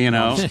 Ben.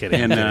 No, I'm just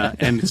kidding.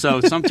 and so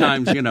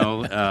sometimes you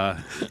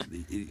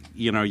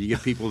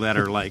get people that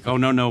are like, oh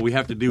no, we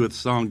have to do a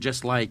song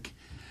just like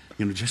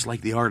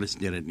the artist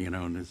did it,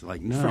 and it's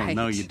like, no,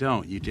 Right. you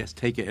don't. You just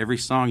take it. Every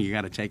song you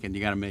got to take it and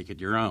you got to make it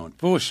your own.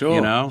 For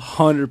sure.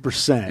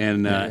 100%.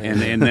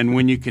 And then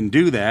when you can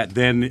do that,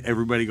 then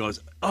everybody goes,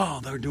 oh,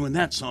 they're doing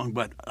that song,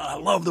 but I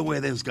love the way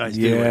those guys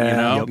do it,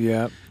 Yeah,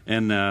 yep.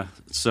 And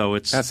so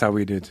it's That's how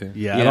we do too.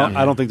 yeah, Yeah.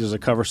 I don't think there's a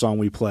cover song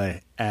we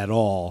play at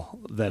all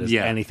that is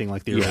Yeah. anything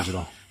like the Yeah.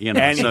 original. so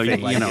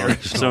Anything like the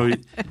original.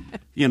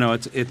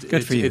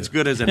 it's for you. it's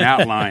good as an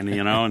outline,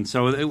 and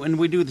so and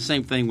we do the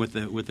same thing with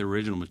the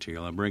original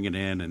material. I bring it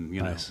in, and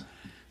Nice.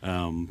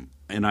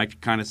 and I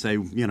kind of say,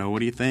 what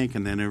do you think?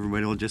 And then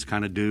everybody will just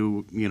kind of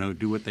do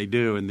what they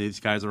do. And these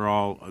guys are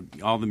all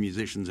the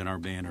musicians in our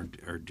band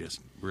are just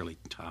really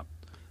top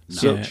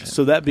So, notch.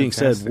 so that being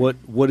Fantastic. said,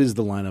 what is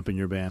the lineup in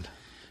your band?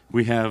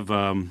 We have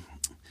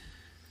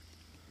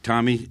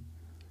Tommy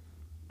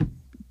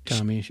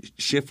Tommy.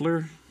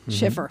 Schiffer.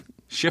 Schiffer.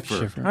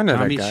 Schiffer. I know that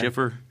Tommy guy.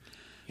 Schiffer.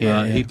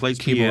 Yeah, He yeah. plays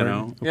Keyboard.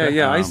 piano.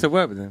 Yeah, I used to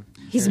work with him.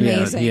 He's Yeah,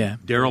 amazing. yeah.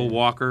 Daryl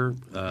Walker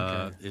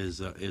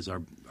is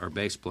our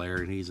bass player,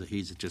 and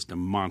he's just a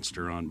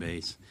monster on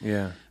bass.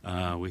 Yeah.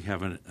 We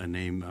have a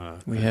name.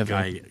 We a have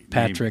guy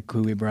Patrick,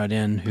 who we brought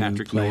in, who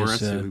Patrick plays, Norris,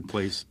 who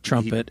plays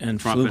trumpet and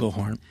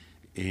flugelhorn.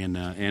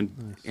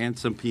 And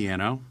some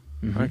piano.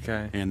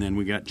 Okay. And then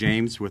we got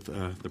James with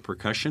the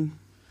percussion.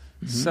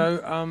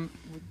 So,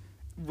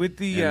 with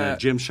the And,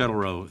 Jim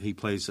Shuttlerow, he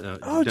plays.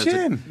 does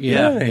Jim.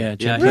 Yeah, Really? yeah.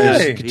 Jim he plays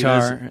Really?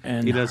 guitar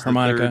and he does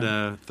harmonica,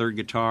 the third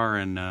guitar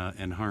and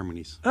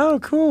harmonies. Oh,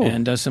 cool.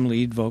 and does some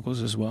lead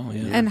vocals as well.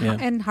 Yeah,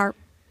 and harp.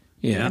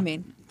 yeah. I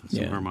mean,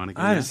 Some Yeah. harmonica.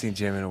 I haven't seen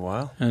Jim in a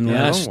while. And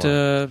Yeah, last,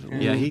 a long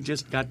while. Yeah, he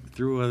just got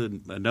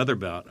through another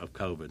bout of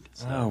COVID.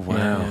 So, Oh, wow.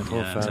 Yeah. Poor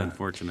yeah, it's fella.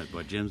 unfortunate,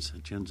 but Jim's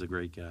a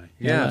great guy.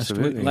 Yeah, last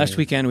absolutely. last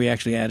weekend we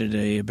actually added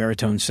a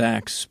baritone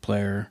sax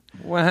player,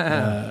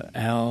 Wow.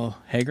 Al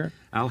Hager.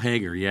 Al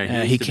Hager,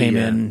 yeah, He used to came be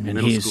a in and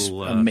middle he's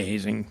school,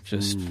 amazing.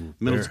 Just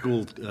middle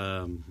school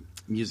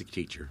music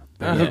teacher.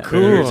 Oh, Yeah.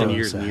 cool. Years and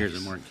years and years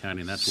in Warren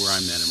County. That's where I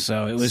met him.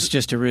 So it was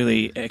just a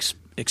really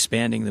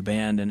expanding the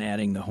band and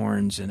adding the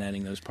horns and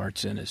adding those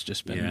parts in. It's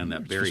just been And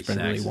that it's Barry just been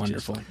sax really is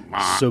wonderful.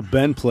 So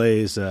Ben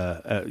plays,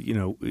 the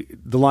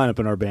lineup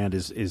in our band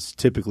is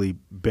typically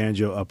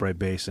banjo, upright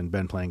bass, and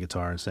Ben playing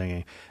guitar and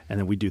singing, and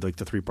then we do like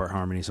the 3-part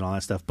harmonies and all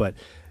that stuff. But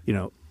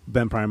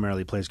Ben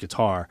primarily plays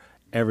guitar.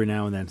 Every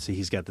now and then,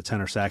 he's got the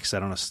tenor sax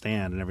set on a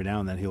stand, and every now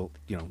and then he'll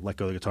let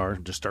go of the guitar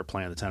and just start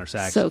playing the tenor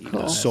sax. So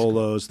cool.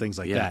 Solos, things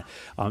like Yeah.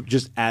 that.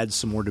 Just adds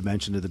some more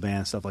dimension to the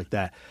band, stuff like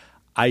that.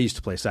 I used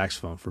to play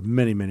saxophone for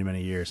many, many,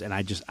 many years, and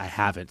I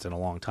haven't in a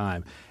long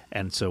time.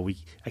 And so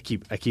I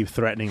keep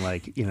threatening,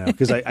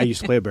 because I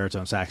used to play a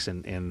baritone sax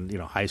in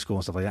high school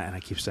and stuff like that, and I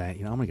keep saying,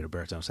 I'm gonna get a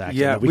baritone sax.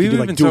 Yeah, we can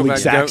do even dueling talked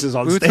saxes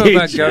on we were stage. talking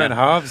about going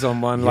halves on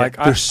one. Yeah,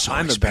 they're so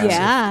I'm expensive.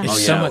 Yeah. It's Oh,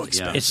 so yeah. much.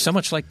 Yeah. It's so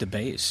much like the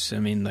bass. I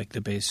mean, like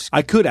the bass.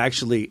 I could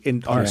actually,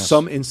 in Yes.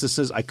 some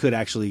instances, I could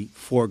actually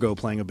forego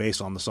playing a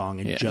bass on the song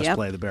and Yeah. just Yep.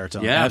 play the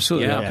baritone. Yeah.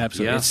 Absolutely, yeah,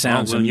 absolutely. yeah. It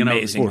sounds Well,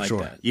 amazing for like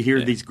sure. that. You hear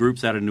Yeah. these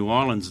groups out of New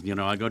Orleans.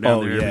 I go down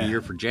Oh, there yeah. every year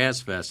for Jazz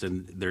Fest,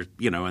 and they're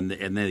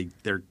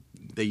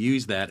they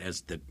use that as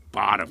the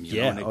bottom.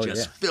 You know, and it Oh,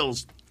 just yeah.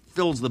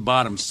 fills the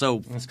bottom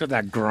so. It's got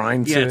that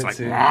grind to Yeah, it. it's like,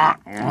 too.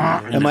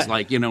 and Am it's I-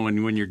 like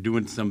when you're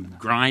doing some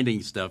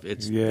grinding stuff,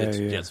 it's Yeah.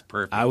 just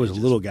perfect. I was It's a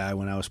just- little guy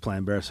when I was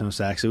playing baritone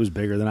sax. It was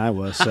bigger than I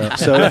was, so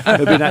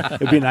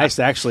it'd be nice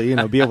to actually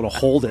be able to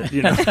hold it.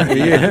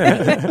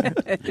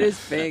 it is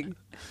big.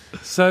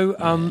 So,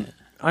 I'm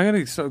going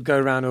to sort of go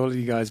around all of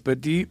you guys, but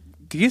do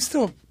you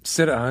still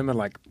sit at home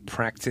and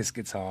practice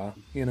guitar?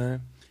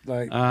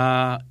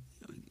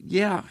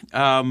 Yeah.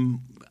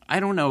 I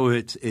don't know.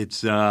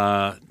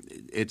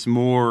 It's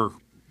more,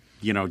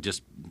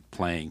 just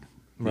playing.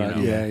 Right.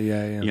 You know?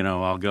 Yeah.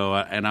 I'll go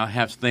and I'll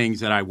have things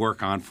that I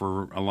work on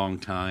for a long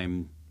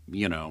time.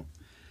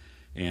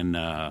 And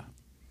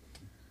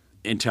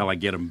until I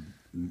get them,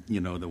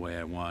 the way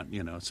I want.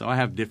 So I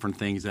have different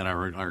things that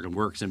are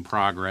works in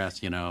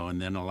progress.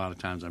 And then a lot of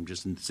times I'm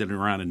just sitting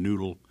around and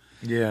noodle.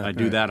 Yeah. I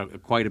do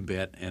that quite a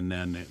bit, and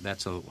then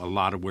that's a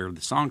lot of where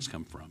the songs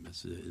come from.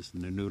 Is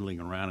the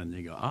noodling around, and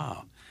you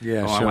go,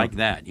 Yeah, I sure. like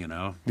that,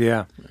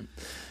 Yeah.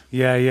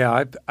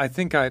 I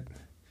think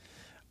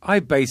I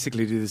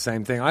basically do the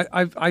same thing.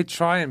 I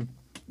try and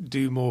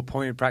do more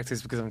pointed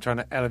practice because I'm trying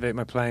to elevate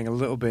my playing a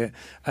little bit,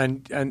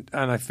 and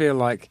I feel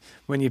like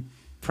when you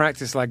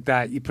practice like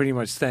that, you're pretty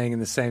much staying in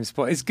the same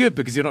spot. It's good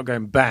because you're not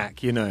going back,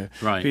 Right.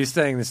 But you're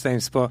staying in the same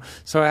spot.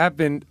 So I have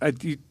been.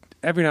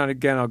 Every now and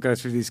again, I'll go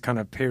through these kind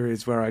of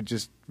periods where I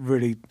just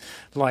really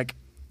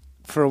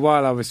for a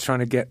while, I was trying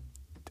to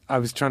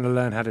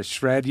learn how to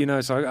shred,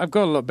 So I've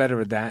got a lot better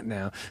at that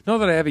now. Not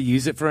that I ever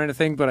use it for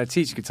anything, but I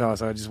teach guitar,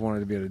 so I just wanted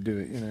to be able to do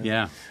it,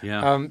 Yeah.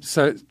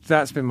 So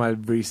that's been my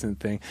recent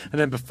thing. And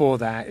then before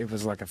that, it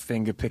was like a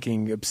finger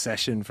picking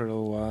obsession for a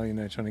little while,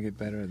 trying to get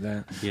better at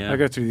that. Yeah. I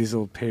go through these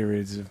little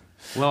periods of.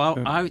 Well,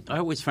 I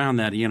always found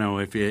that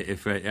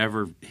if I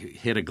ever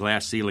hit a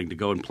glass ceiling, to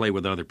go and play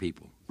with other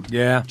people.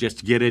 Yeah.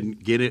 Just get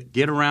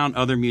around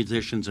other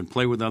musicians and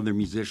play with other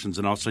musicians,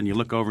 and all of a sudden you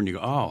look over and you go,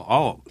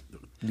 oh.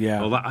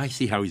 Yeah. Well, I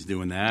see how he's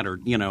doing that,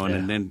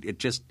 and then it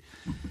just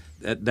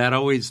that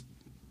always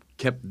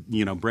kept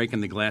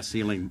breaking the glass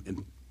ceiling,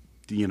 and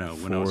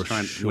when I was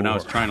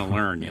trying to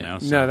learn,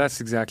 So. No, that's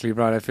exactly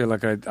right. I feel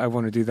like I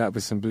want to do that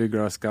with some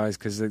bluegrass guys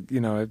because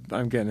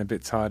I'm getting a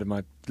bit tired of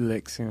my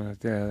licks. I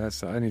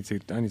need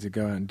to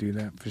go out and do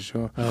that for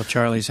sure. Well,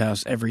 Charlie's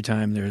house, every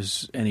time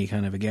there's any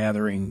kind of a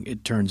gathering,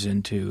 it turns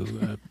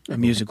into a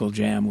musical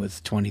jam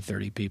with 20,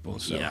 30 people.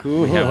 So Yeah,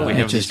 Cool. we have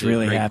It just these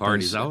really great happens.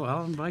 parties.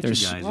 I'll invite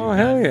There's- you guys. Oh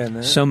hell yeah,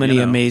 man! so many You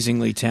know.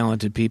 amazingly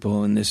talented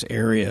people in this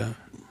area.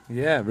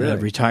 Yeah, really.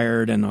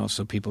 Retired and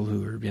also people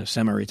who are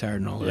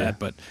semi-retired and all of that,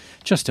 but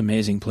just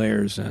amazing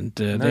players, and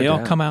they all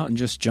doubt. come out and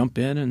just jump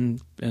in,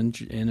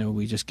 and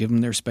we just give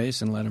them their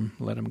space and let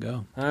them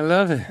go. I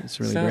love it. It's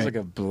really Sounds great.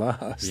 like a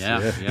blast.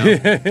 Yeah.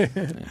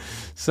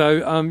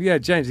 So,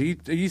 James,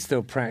 are you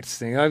still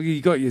practicing?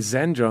 You got your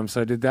Zen drum,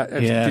 so did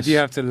Yes. you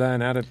have to learn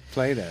how to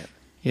play that?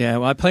 Yeah,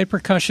 well, I played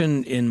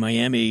percussion in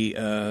Miami.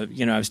 I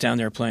was down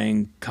there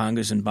playing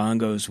congas and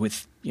bongos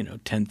with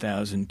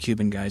 10,000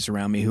 Cuban guys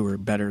around me who were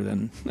better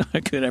than I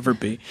could ever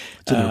be.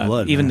 It's in their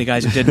blood, even man. the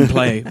guys who didn't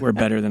play were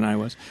better than I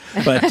was.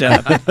 But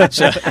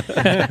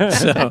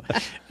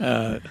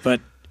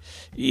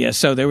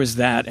so there was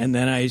that, and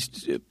then I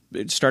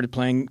started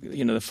playing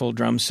the full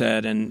drum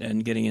set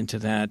and getting into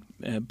that.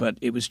 But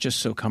it was just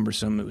so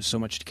cumbersome. It was so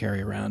much to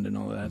carry around and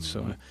all of that.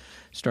 So I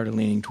started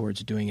leaning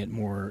towards doing it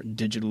more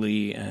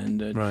digitally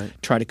and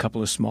tried a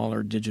couple of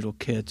smaller digital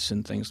kits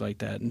and things like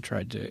that, and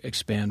tried to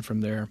expand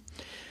from there.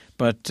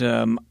 But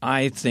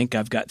I think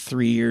I've got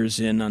 3 years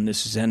in on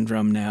this Zen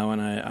drum now,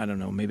 and I don't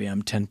know, maybe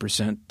I'm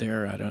 10%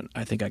 there.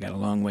 I think I got a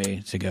long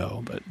way to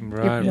go. But You're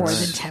more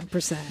than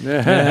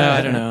 10%.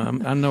 I don't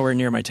know. I'm nowhere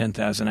near my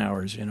 10,000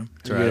 hours. That's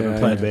right. I've been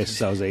playing bass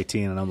since I was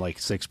 18, and I'm like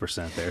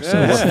 6% there. So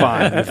we're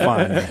fine. We're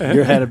fine.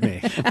 You're ahead of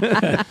me.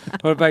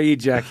 What about you,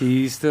 Jackie?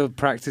 You still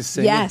practice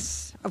singing?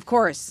 Yes, of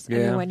course. I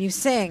Yeah. mean, when you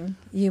sing,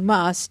 you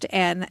must.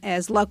 And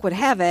as luck would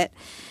have it,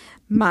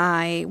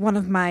 one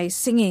of my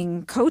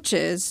singing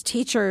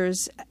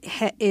teachers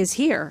is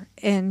here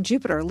in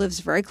Jupiter,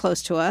 lives very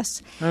close to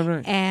us. Oh,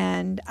 right.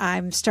 And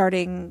I'm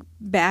starting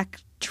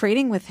back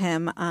training with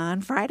him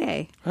on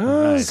Friday.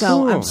 Oh, So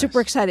cool. I'm super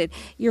excited.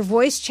 Your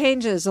voice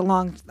changes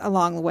along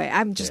the way.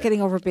 I'm just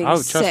getting over being Oh,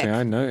 trust sick. me,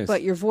 I noticed.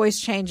 But your voice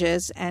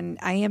changes, and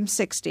I am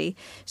 60.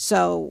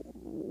 So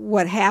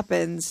what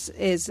happens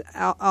is,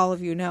 all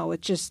of you know,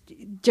 it's just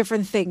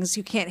different things.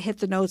 You can't hit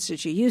the notes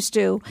that you used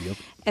to. Yep.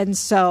 And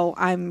so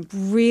I'm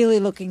really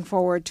looking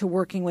forward to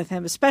working with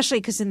him, especially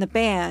because in the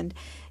band,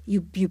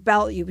 you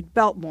would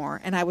belt more.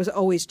 And I was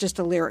always just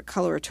a lyric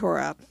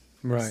coloratura.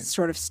 Right.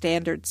 Sort of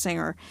standard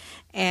singer.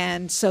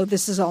 And so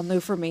this is all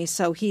new for me.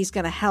 So he's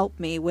going to help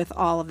me with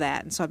all of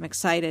that. And so I'm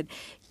excited.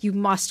 You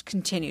must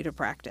continue to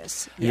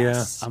practice.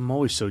 Yes. I'm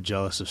always so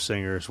jealous of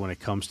singers when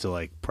it comes to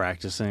like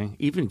practicing,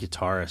 even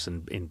guitarists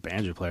and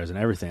banjo players and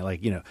everything.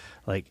 Like,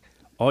 like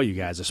all you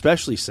guys,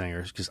 especially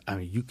singers, because I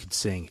mean, you could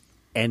sing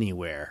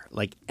anywhere,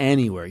 like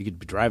anywhere. You could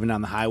be driving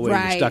down the highway,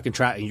 Right. you're stuck in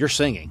traffic, and you're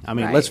singing. I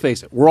mean, Right. let's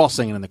face it, we're all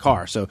singing in the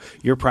car. So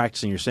you're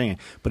practicing, you're singing.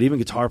 But even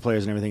guitar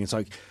players and everything, it's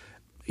like,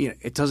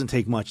 it doesn't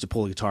take much to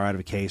pull a guitar out of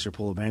a case or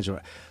pull a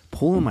banjo.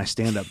 Pulling my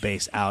stand-up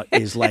bass out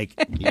is like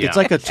it's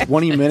like a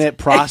 20-minute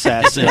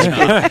process.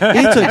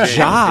 It's a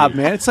job,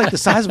 man. It's like the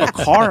size of a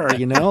car,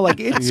 like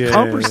it's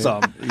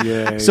cumbersome.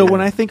 Yeah. So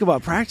when I think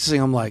about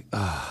practicing, I'm like,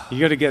 You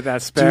got to get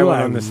that spare do one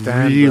I on the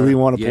stand. really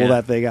bro. want to pull Yeah.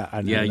 that thing out?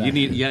 I know Yeah, that. you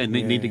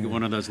need to get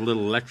one of those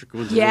little electric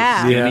ones.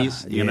 Yeah. Little Yeah.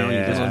 skinnies, you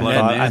just I plug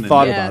thought, them in. I and-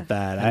 thought Yeah. about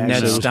that. I Ned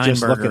actually was just looking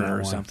Steinberger at or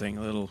one. something,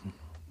 a little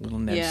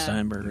Ned Yeah.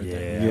 Steinberger Yeah,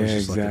 thing. I was Yeah,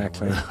 just looking at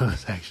exactly. one of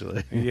those,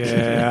 actually.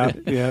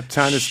 Yeah.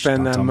 Time to spend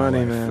Don't that tell my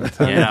money, wife.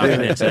 man. Yeah,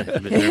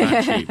 they're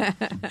not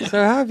cheap.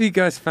 So, how have you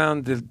guys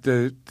found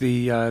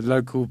the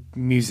local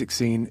music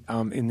scene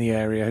in the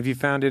area? Have you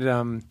found it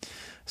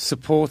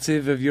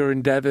supportive of your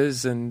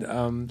endeavors, and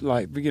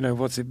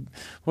what's it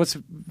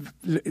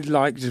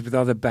like just with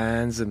other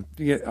bands? And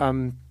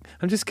I'm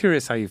just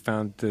curious how you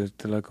found the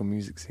local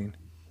music scene.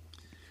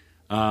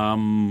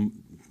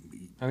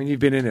 I mean,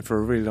 you've been in it for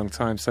a really long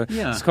time, so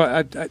Yeah. it's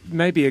quite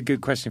maybe a good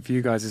question for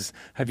you guys is: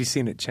 have you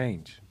seen it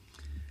change?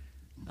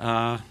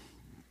 I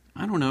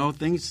don't know.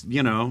 Things,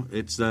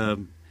 it's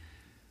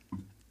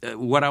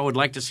what I would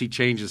like to see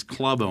change is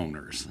club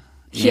owners.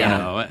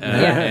 Yeah.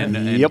 And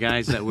Yep.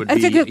 guys that would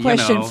That's be, a good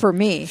question for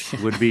me.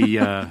 would be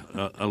a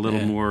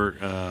little more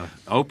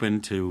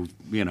open to,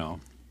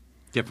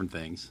 different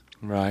things.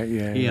 Right?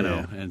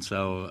 Yeah. And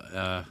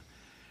so,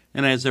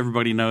 and as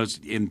everybody knows,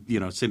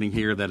 sitting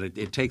here, that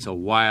it takes a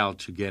while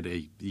to get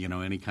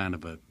any kind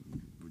of a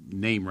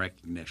name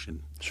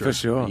recognition. For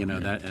sure.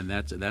 That's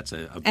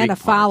a big And a part.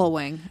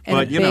 following. And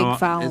But a big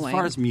following. as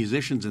far as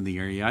musicians in the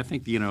area, I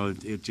think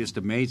it just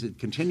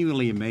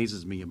continually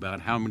amazes me about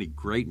how many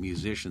great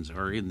musicians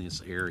are in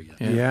this area.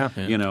 Yeah.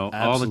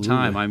 All the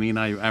time. Absolutely. I mean,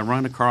 I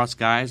run across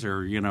guys,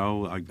 or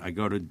I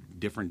go to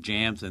different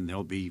jams, and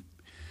they'll be,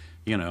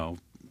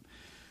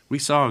 we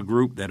saw a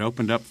group that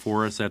opened up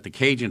for us at the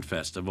Cajun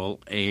Festival,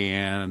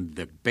 and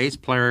the bass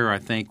player, I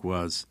think,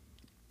 was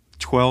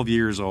 12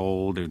 years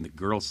old, and the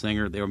girl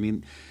singer,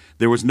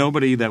 there was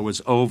nobody that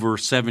was over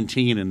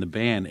 17 in the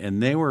band,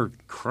 and they were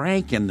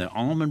cranking the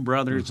Allman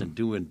Brothers and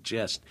doing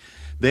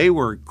they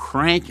were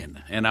cranking,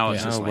 and I was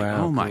Yeah. just Oh, like,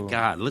 wow, oh my cool.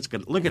 God, look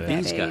at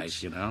these age.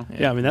 guys,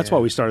 Yeah, I mean that's why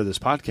we started this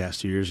podcast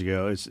 2 years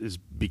ago. Is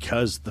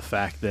because the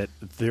fact that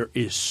there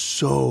is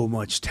so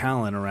much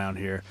talent around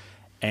here,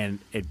 and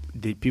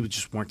people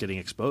just weren't getting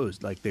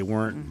exposed. Like they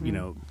weren't,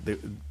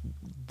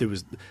 there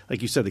was,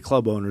 like you said, the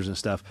club owners and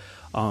stuff.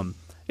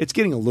 It's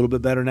getting a little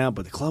bit better now,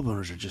 but the club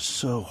owners are just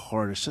so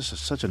hard. It's just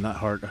such a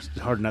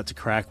hard nut to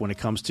crack when it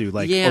comes to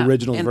like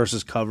originals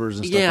versus covers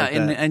and stuff like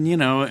that.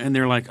 and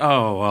they're like,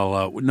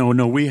 oh well,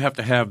 no, we have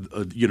to have,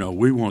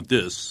 we want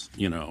this,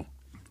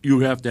 you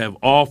have to have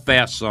all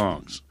fast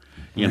songs,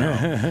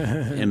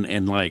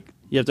 and like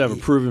You have to have a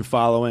proven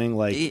following.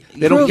 Like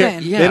They don't care.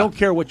 Proven. Yeah. They don't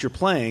care what you're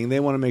playing. They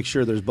want to make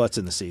sure there's butts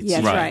in the seats.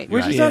 Yes, Right. right.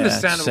 Which is Yeah,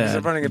 understandable because sad.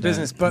 of running a Yeah.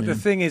 business. But Yeah. the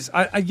thing is,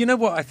 I you know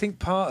what? I think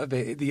part of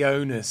it, the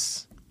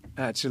onus,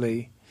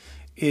 actually,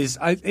 is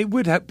it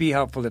would be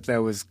helpful if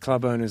there was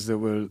club owners that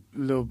were a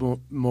little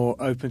more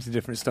open to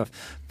different stuff.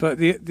 But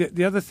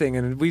the other thing,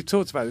 and we've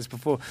talked about this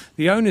before,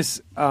 the onus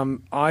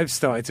I've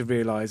started to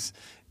realise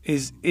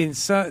is in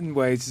certain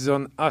ways is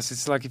on us.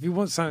 It's like if you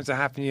want something to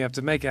happen, you have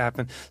to make it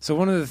happen. So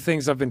one of the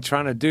things I've been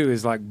trying to do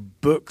is like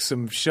book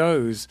some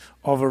shows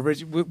of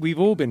original. We've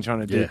all been trying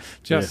to do. Yeah.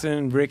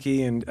 Justin,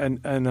 Ricky, and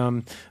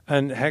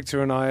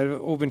Hector and I have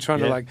all been trying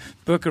to Yeah. like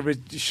book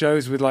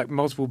shows with like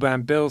multiple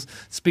band bills.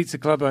 Speak to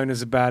club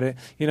owners about it.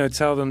 You know,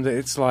 tell them that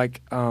it's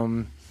like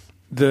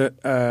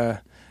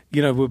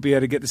you know, we'll be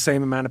able to get the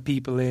same amount of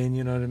people in.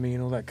 You know what I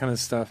mean? All that kind of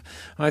stuff.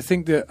 And I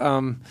think that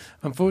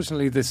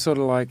unfortunately, this sort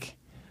of like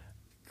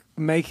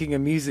making a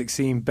music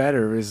scene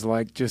better is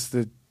like just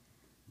the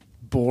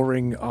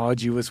boring,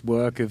 arduous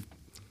work of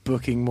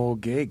booking more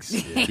gigs.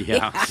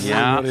 Yeah, That's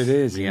yeah, what it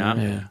is. you yeah.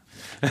 know? Yeah.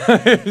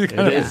 It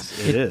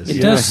is. It is. It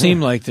yeah. does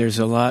seem like there's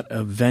a lot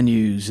of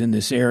venues in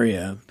this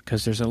area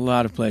because there's a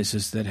lot of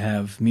places that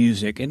have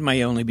music. It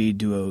might only be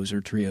duos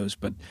or trios,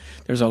 but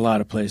there's a lot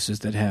of places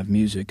that have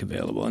music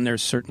available, and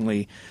there's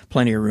certainly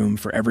plenty of room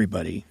for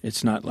everybody.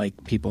 It's not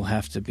like people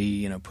have to be,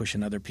 you know,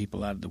 pushing other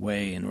people out of the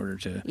way in order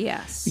to,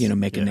 Yes. you know,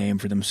 make Yeah. a name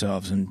for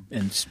themselves and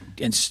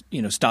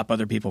you know, stop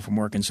other people from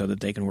working so that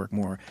they can work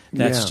more.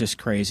 That's Yeah. just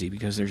crazy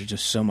because there's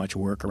just so much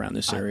work around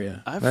this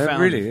area. I've That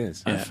found, really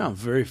is. I've Yeah. found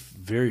very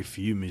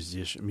few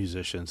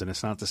musicians, and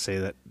it's not to say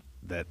that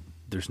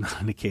there's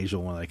not an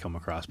occasional one that I come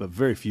across, but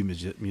very few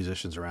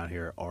musicians around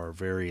here are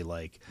very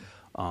like,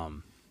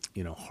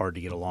 you know, hard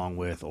to get along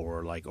with,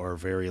 or like, or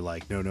very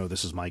like, no,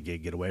 this is my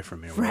gig, get away from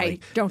me. Or Right.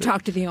 like, Don't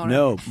talk to the owner.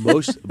 No,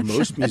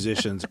 most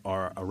musicians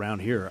are around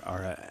here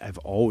have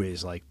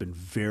always like been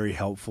very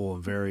helpful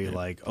and very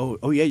like,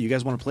 oh yeah, you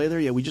guys want to play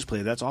there? Yeah, we just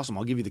played. That's awesome.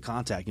 I'll give you the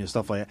contact, you know,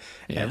 stuff like that.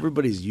 Yeah.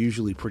 Everybody's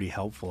usually pretty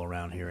helpful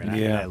around here, and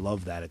Yeah. I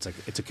love that. It's like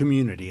it's a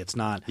community. It's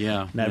not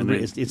Yeah. not And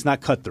everybody- it's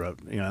not cutthroat.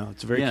 You know,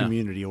 it's very Yeah.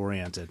 community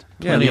oriented.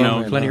 Yeah, Plenty, you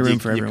know, plenty of room you,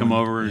 for you everyone. come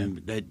over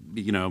and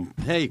you know,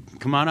 hey,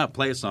 come on up,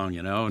 play a song,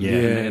 you know, and, Yeah.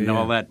 and Yeah.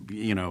 all that,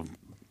 you know,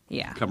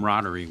 Yeah.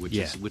 camaraderie, which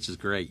Yeah. is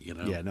great, you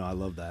know. Yeah, no, I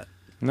love that.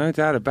 No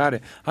doubt about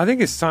it. I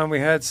think it's time we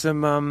had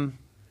some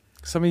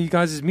of you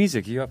guys'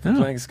 music. Are you up for Oh.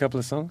 playing us a couple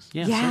of songs?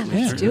 Yeah,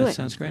 certainly. let's do that it.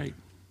 sounds great.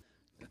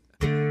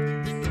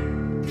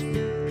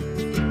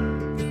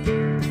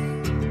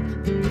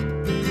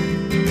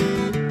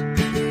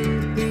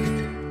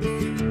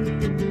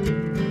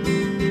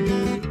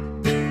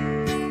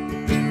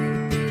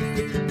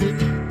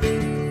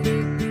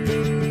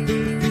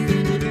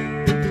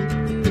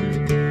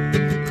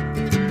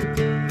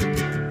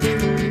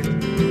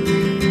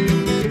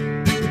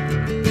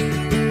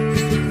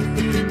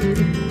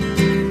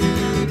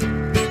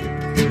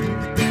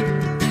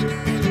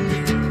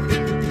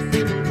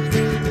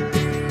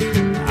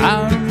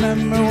 I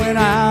remember when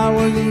I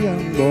was a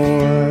young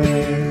boy,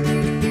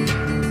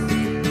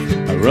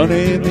 I run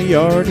in the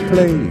yard to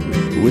play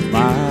with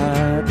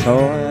my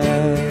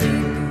toys.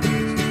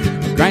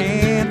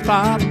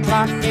 Grandfather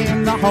clock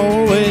in the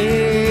hallway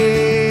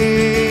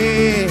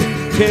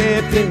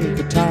kept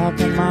the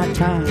talking my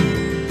time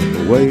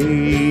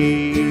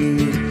away,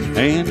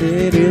 and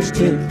it is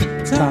tick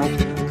tock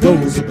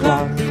goes the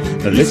clock.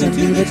 Listen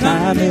to the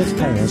time it's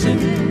passing.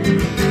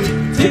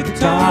 Tick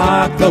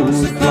tock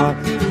goes the clock.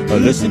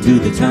 Listen to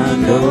the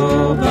time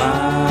go by.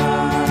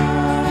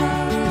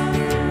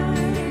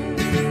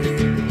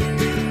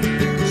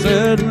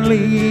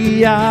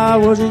 Suddenly I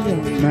was a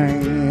young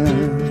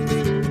man.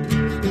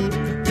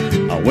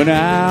 I went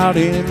out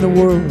in the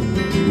world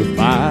with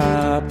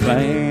my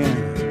plan.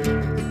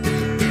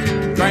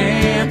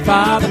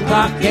 Grandfather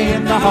clock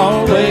in the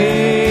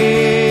hallway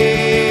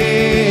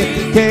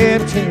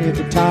kept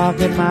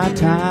talking my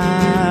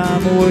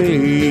time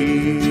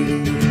away,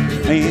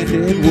 and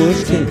it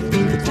was tick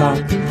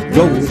tock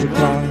goes the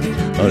clock.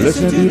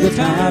 Listen to the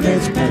time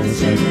it's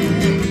passing.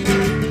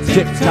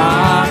 Tick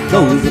tock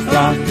goes the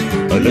clock.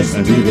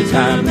 Listen to the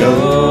time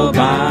go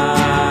by.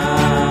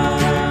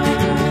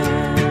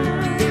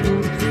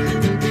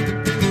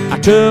 I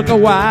took a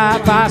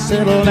wife, I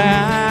settled down.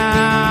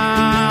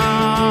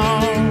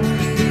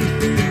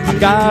 I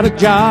got a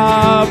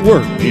job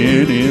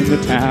working in the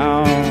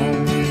town.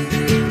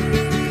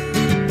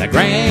 The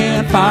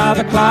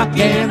grandfather clock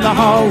in the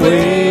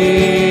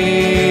hallway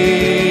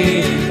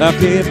I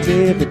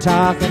kept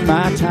talking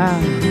my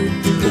time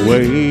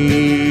away.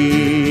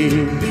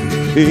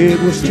 It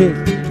was tick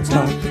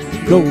tock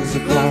goes the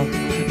clock.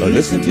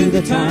 Listen to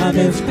the time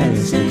it's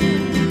passing.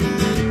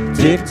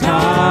 Tick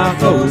tock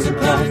goes the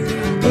clock.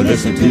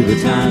 Listen to the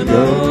time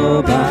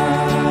go by.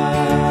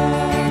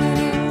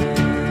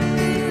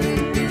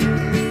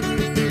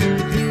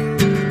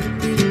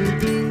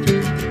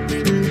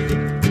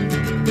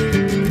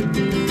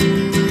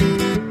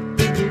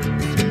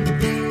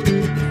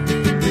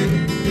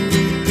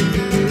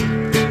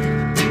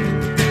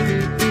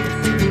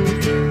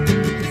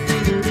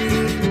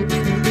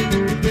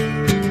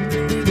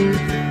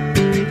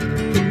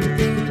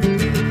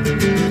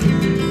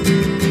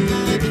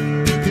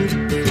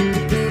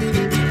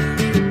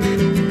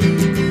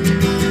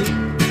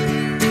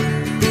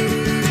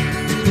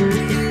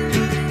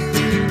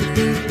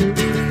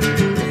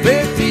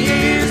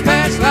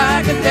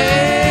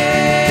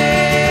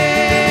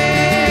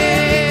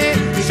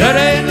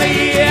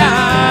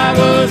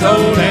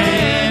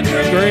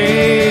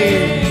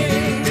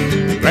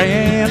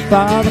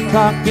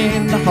 clock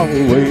in the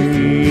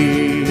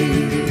hallway.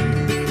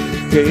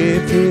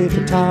 Yeah,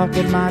 tick-tock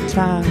in my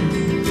time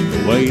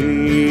away.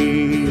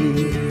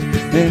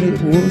 And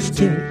it was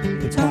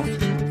tick-tock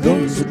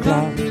goes the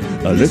clock.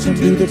 Listen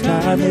to the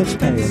time it's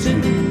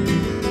passing.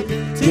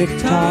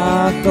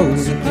 Tick-tock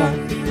goes the clock.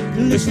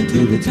 Listen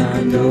to the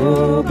time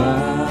go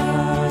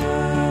by.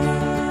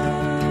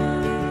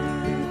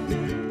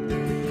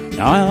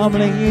 Now I'm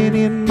laying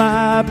in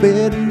my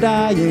bed and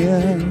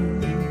dying.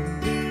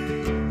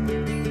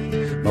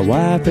 My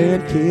wife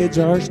and kids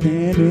are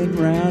standing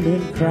round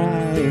and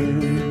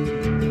crying.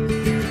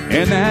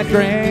 And that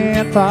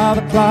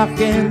grandfather clock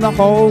in the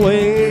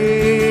hallway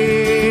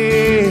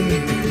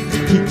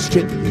keeps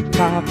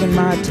tick-tocking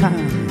my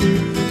time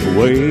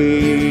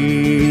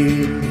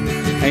away.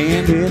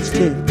 And it's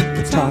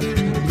tick-tock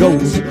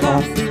goes the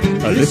clock.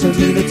 Listen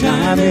to the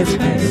time it's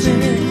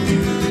passing.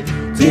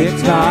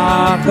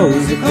 Tick-tock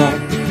goes the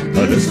clock.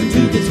 Listen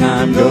to the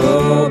time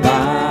go by.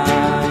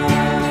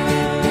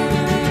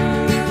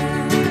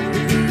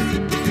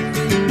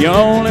 You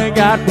only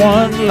got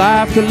one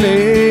life to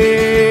live.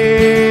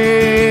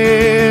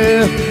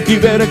 You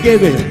better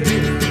give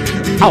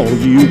it all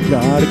you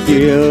gotta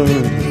give.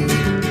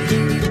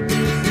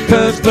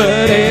 'Cause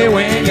buddy,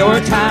 when your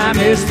time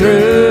is through,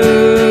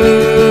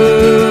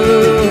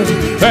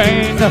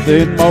 ain't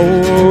nothing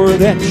more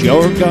that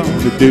you're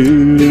gonna do.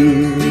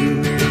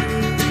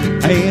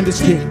 And it's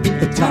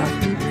tick-tock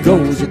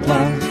goes the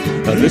clock.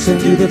 Listen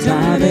to the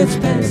time it's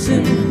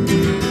passing.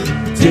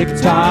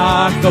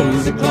 Tick-tock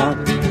goes the clock.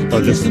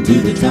 Listen to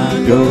the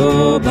time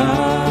go by.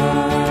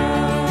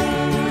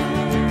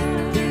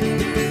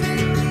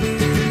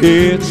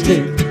 It's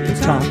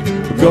tick-tock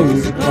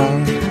goes the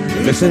clock.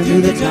 Listen to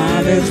the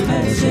time it's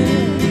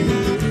passing.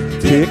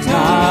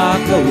 Tick-tock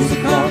goes the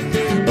clock.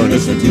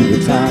 Listen to the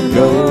time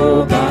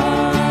go by.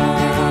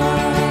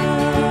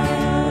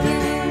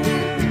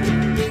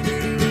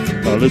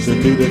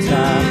 Listen to the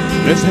time,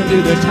 listen to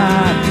the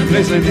time,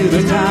 listen to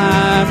the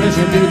time,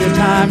 listen to the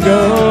time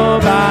go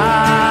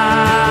by.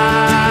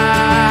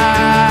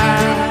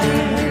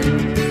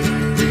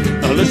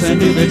 Listen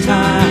to the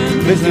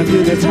time, listen to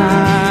the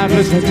time,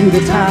 listen to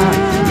the time,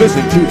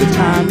 listen to the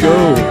time go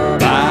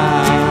by.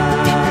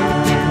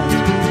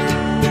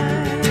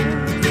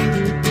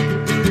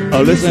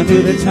 Listen to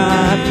the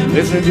time,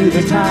 listen to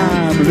the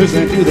time,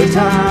 listen to the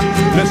time,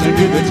 listen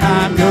to the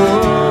time go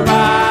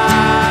by.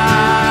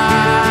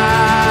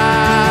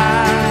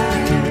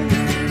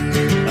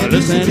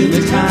 Listen to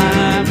the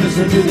time,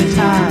 listen to the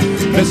time,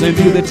 listen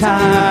to the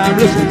time,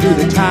 listen to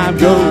the time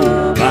go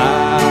by.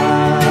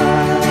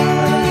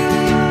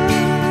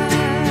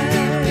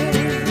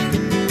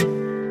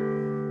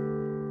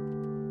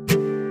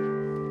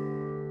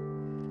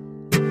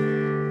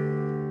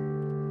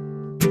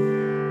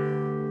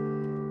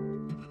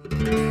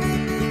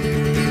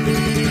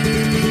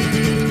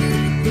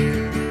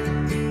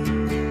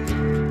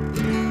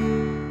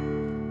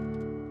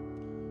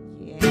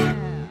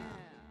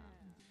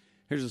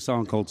 Here's a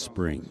song called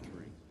Spring.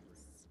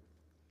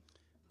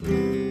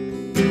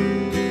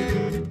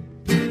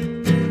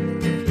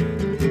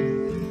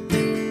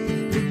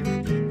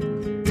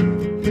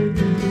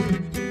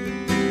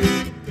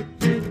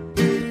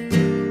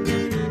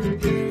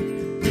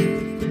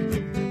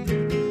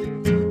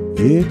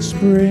 It's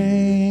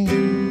spring,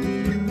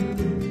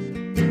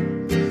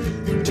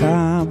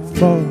 time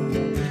for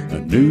a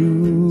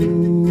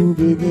new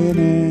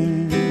beginning.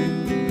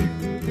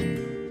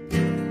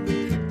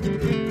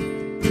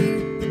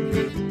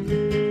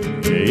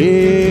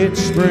 It's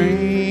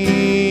spring,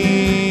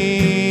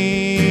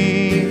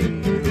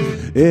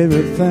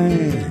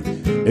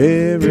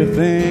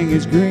 everything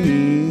is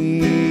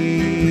green,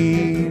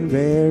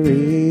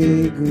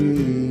 very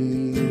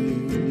green,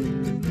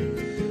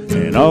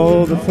 and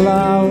all the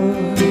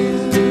flowers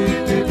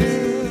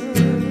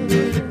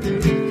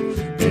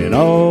and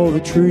all the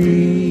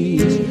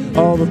trees,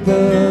 all the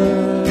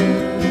birds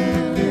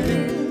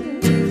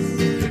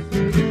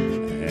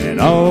and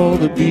all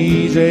the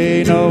bees,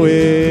 they know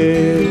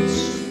it's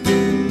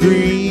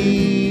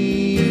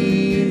green,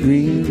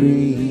 green,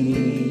 green.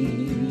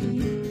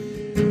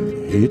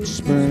 It's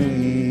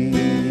spring.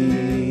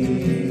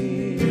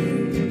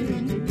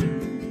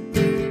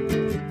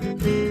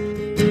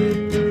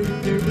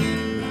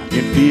 I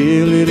can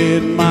feel it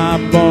in my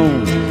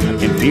bones. I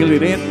can feel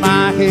it in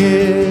my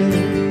head.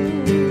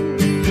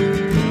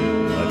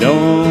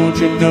 Don't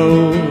you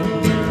know?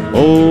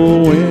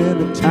 Oh, when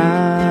the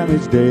time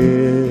is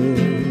dead,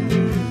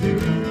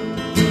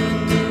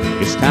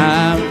 it's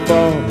time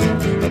for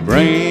a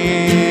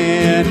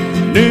brand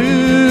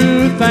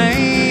new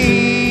thing.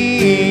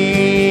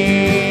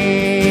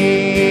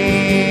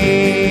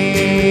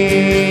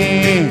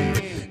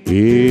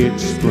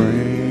 It's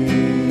spring.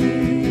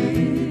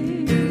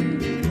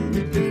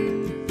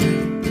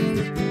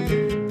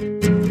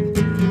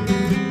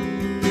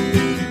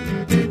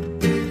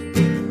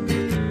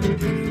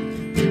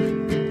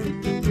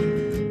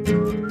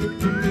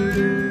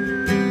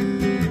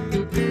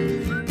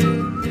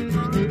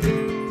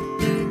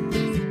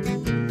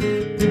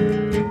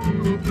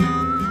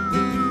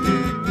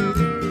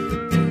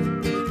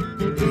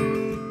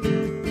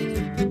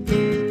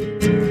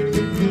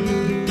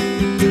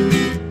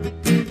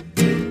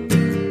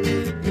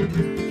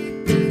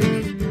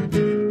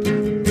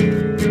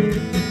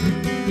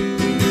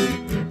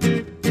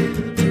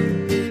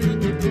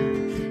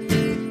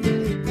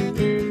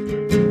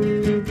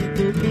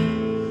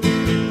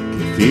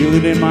 Feel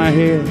it in my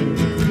head,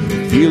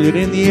 feel it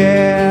in the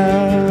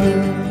air.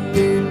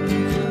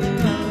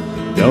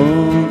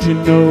 Don't you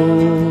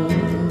know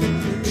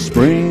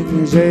spring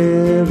is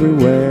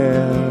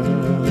everywhere?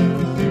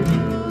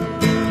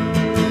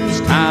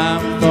 It's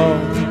time for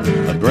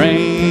a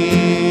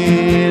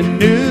brand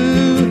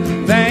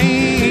new thing.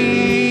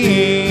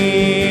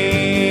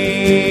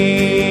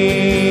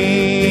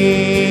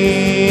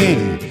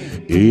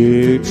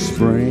 It's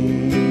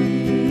spring,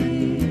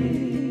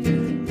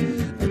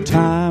 a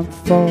time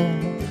for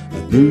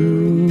a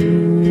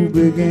new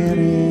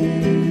beginning.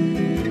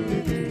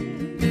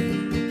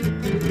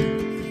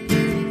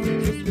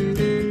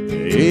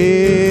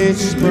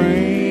 It's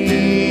spring,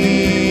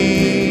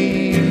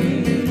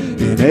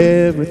 and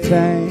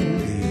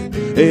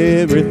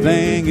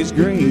everything is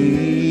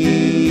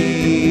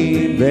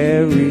green,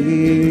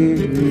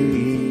 very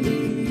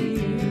green,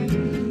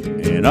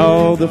 and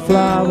all the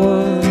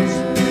flowers,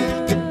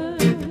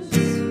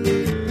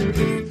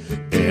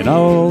 and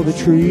all the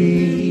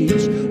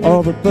trees,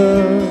 all the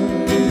birds,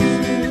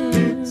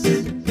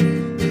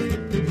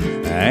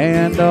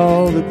 and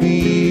all the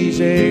bees,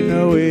 they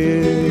know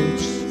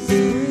it's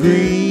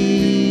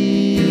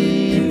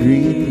green,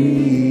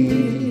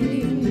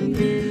 green,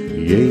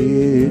 green.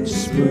 Yeah, it's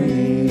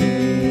spring.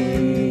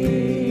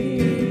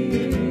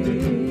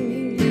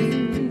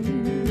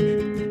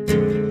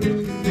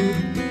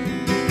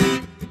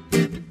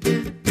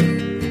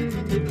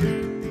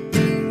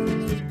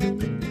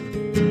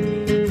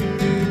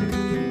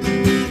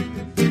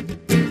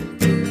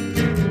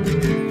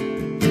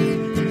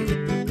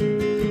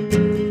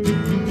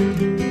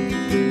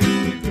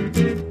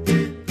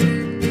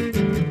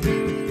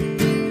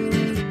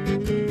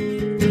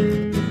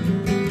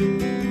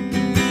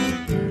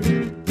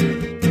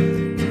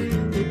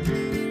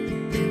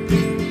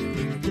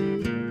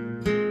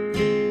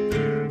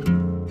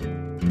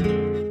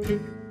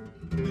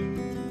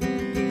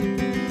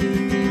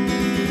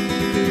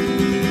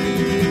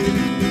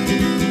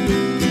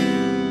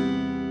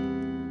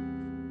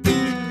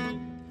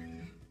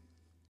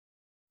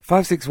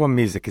 .561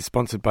 Music is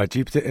sponsored by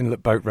Jupiter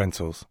Inlet Boat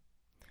Rentals.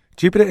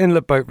 Jupiter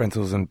Inlet Boat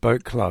Rentals and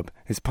Boat Club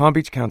is Palm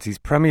Beach County's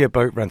premier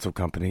boat rental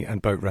company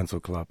and boat rental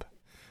club.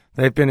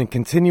 They have been in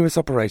continuous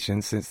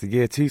operation since the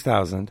year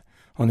 2000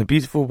 on the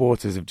beautiful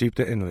waters of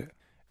Jupiter Inlet.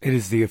 It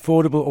is the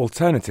affordable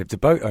alternative to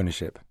boat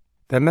ownership.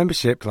 Their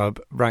membership club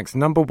ranks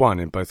number 1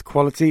 in both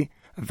quality,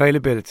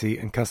 availability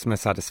and customer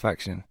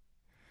satisfaction.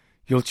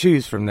 You'll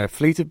choose from their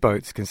fleet of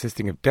boats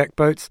consisting of deck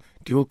boats,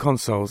 dual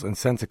consoles and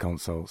center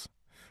consoles.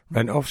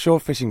 Rent offshore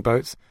fishing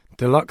boats,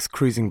 deluxe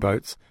cruising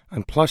boats,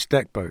 and plush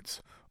deck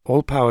boats,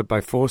 all powered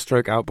by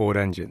 4-stroke outboard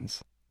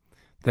engines.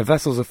 Their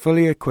vessels are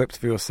fully equipped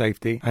for your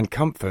safety and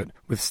comfort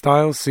with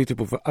styles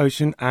suitable for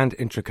ocean and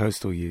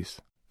intracoastal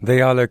use.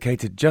 They are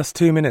located just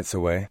 2 minutes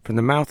away from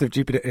the mouth of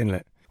Jupiter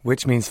Inlet,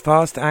 which means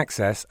fast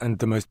access and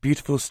the most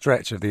beautiful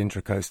stretch of the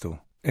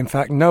intracoastal. In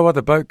fact, no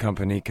other boat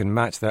company can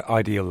match their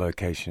ideal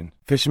location.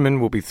 Fishermen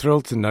will be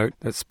thrilled to note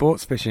that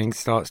sports fishing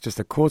starts just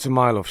a quarter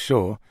mile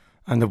offshore,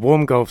 and the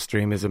warm Gulf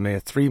Stream is a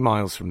mere 3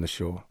 miles from the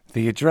shore.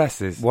 The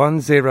address is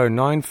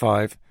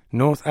 1095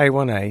 North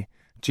A1A,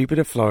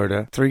 Jupiter,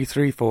 Florida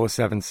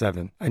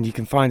 33477, and you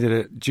can find it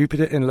at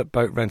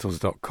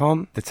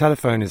jupiterinletboatrentals.com. The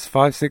telephone is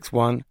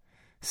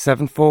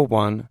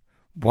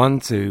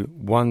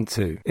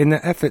 561-741-1212. In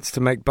their efforts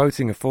to make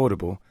boating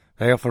affordable,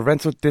 they offer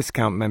rental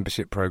discount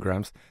membership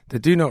programs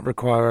that do not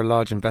require a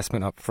large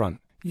investment up front.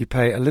 You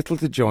pay a little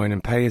to join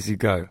and pay as you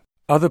go.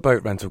 Other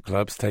boat rental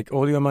clubs take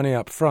all your money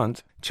up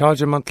front,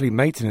 charge a monthly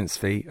maintenance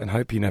fee, and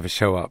hope you never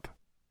show up.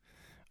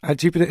 At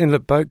Jupiter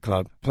Inlet Boat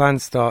Club,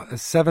 plans start at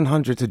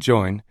 $700 to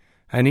join,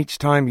 and each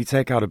time you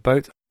take out a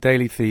boat,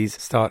 daily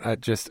fees start at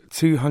just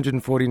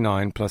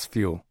 $249 plus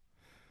fuel.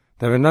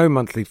 There are no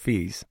monthly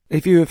fees.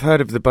 If you have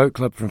heard of the boat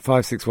club from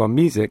 561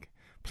 Music,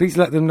 please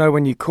let them know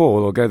when you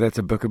call or go there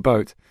to book a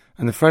boat,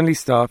 and the friendly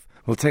staff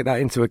will take that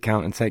into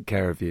account and take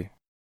care of you.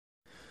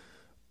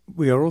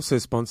 We are also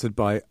sponsored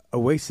by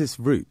Oasis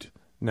Root.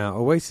 Now,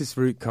 Oasis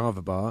Root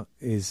Carver Bar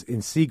is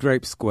in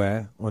Seagrape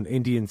Square on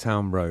Indian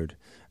Town Road,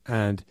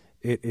 and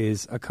it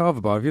is a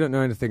carver bar. If you don't know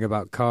anything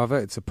about carver,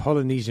 it's a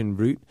Polynesian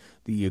root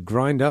that you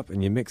grind up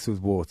and you mix with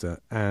water,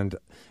 and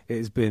it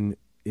has been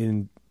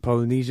in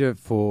Polynesia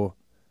for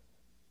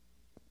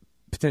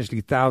potentially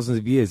thousands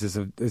of years.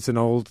 It's an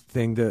old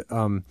thing that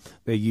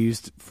they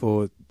used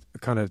for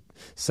kind of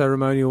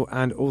ceremonial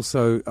and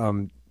also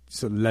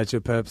sort of leisure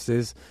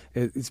purposes.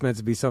 It's meant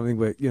to be something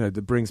where, you know,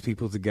 that brings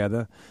people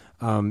together.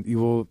 You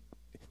will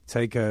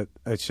take a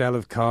shell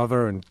of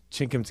carver and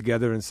chink them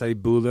together and say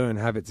bula and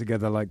have it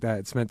together like that.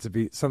 It's meant to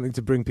be something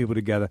to bring people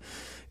together.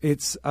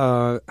 It's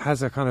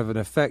has a kind of an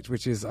effect,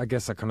 which is, I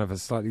guess, a kind of a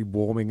slightly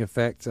warming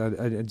effect.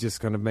 It just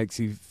kind of makes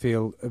you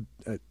feel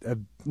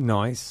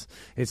nice.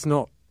 It's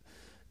not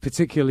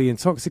particularly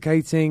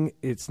intoxicating.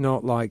 It's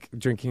not like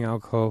drinking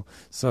alcohol.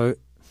 So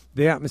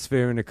the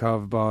atmosphere in a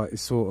carver bar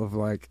is sort of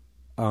like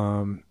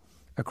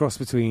a cross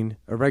between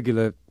a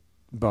regular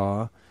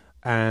bar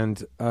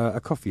and a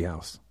coffee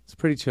house. It's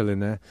pretty chill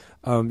in there.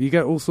 You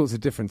get all sorts of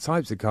different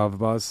types of kava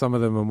bars. Some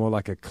of them are more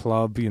like a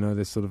club,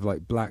 there's sort of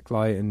like black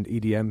light and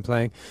EDM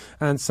playing.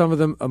 And some of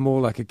them are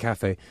more like a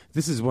cafe.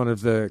 This is one of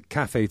the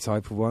cafe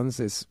type of ones.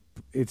 It's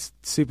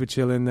super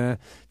chill in there.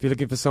 If you're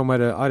looking for somewhere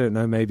to, I don't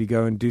know, maybe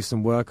go and do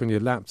some work on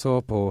your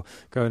laptop or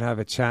go and have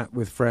a chat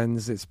with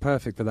friends, it's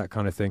perfect for that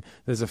kind of thing.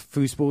 There's a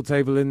foosball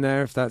table in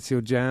there if that's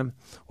your jam,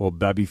 or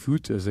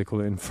baby-foot as they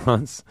call it in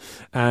France.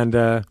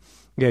 And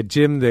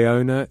Jim, the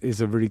owner, is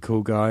a really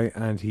cool guy,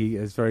 and he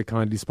has very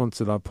kindly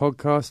sponsored our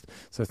podcast.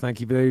 So thank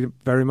you very,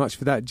 very much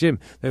for that, Jim.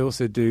 They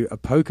also do a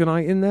poker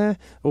night in there,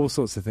 all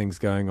sorts of things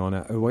going on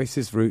at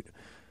Oasis Root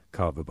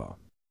Kava Bar.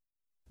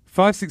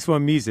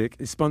 561 Music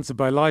is sponsored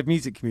by Live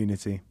Music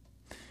Community.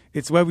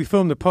 It's where we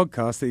film the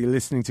podcast that you're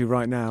listening to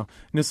right now,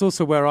 and it's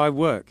also where I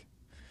work.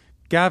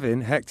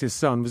 Gavin, Hector's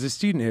son, was a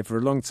student here for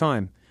a long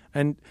time,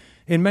 and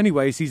in many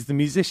ways he's the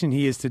musician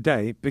he is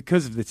today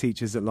because of the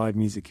teachers at Live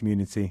Music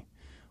Community.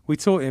 We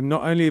taught him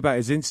not only about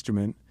his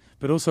instrument,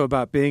 but also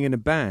about being in a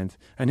band,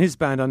 and his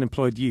band,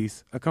 Unemployed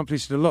Youth,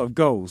 accomplished a lot of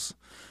goals,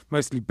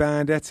 mostly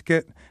band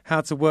etiquette,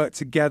 how to work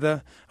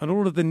together, and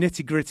all of the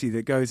nitty-gritty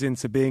that goes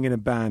into being in a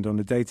band on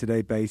a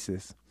day-to-day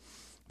basis.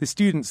 The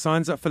student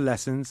signs up for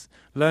lessons,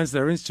 learns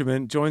their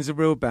instrument, joins a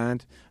real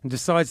band, and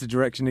decides the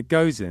direction it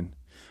goes in.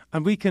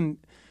 And we can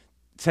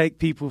take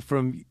people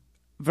from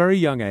very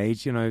young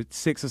age,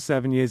 6 or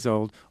 7 years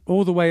old,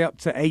 all the way up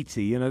to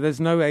 80.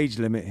 There's no age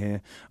limit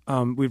here.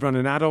 We run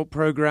an adult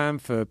program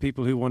for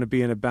people who want to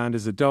be in a band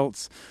as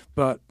adults,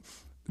 but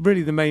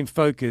really the main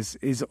focus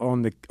is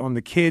on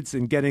the kids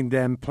and getting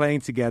them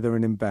playing together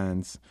and in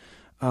bands.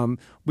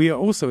 We are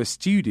also a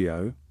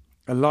studio,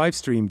 a live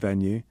stream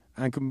venue,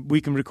 and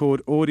we can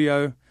record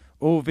audio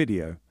or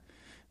video.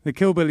 The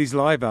Killbillies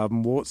live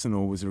album, Warts and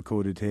All, was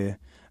recorded here.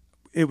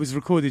 It was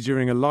recorded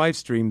during a live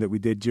stream that we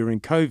did during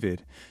COVID.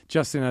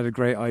 Justin had a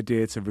great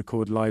idea to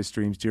record live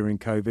streams during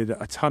COVID.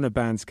 A ton of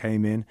bands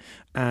came in,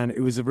 and it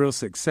was a real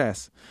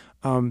success.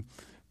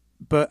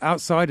 But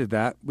outside of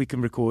that, we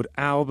can record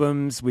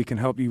albums, we can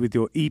help you with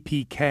your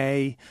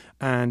EPK,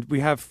 and we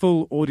have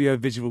full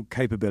audio-visual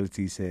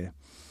capabilities here.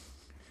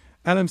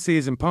 LMC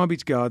is in Palm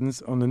Beach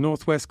Gardens on the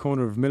northwest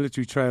corner of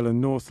Military Trail and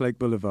North Lake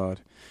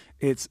Boulevard.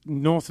 It's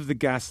north of the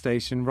gas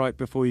station, right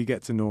before you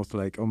get to North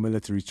Lake on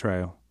Military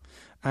Trail.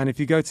 And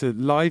if you go to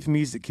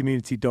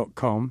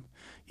livemusiccommunity.com,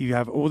 you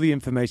have all the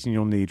information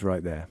you'll need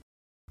right there.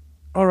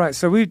 All right,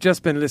 so we've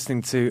just been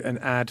listening to an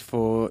ad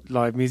for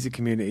Live Music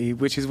Community,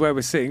 which is where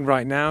we're sitting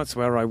right now. It's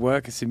where I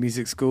work. It's a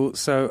music school.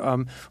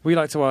 So we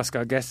like to ask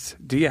our guests,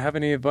 do you have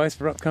any advice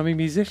for upcoming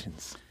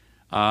musicians?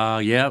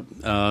 My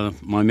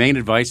main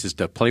advice is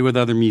to play with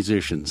other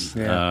musicians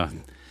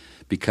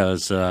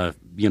because,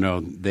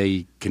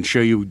 they can show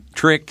you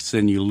tricks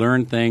and you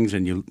learn things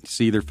and you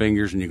see their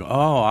fingers and you go,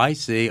 oh, I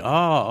see.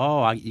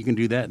 You can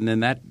do that. And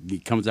then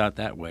it comes out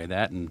that way,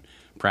 that and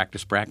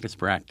practice.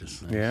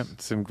 Yeah,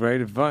 some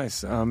great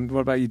advice. What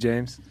about you,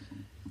 James?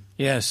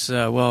 Yes.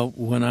 Well,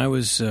 when I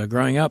was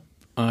growing up,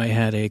 I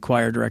had a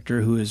choir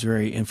director who was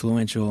very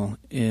influential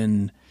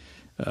in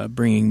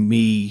bringing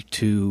me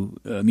to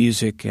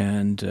music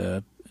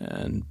and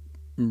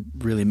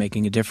really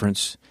making a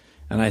difference.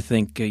 And I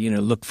think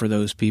look for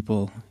those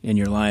people in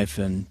your life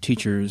and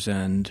teachers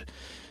and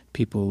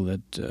people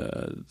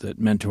that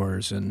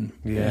mentors and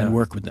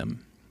work with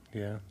them.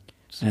 Yeah,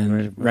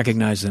 and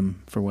recognize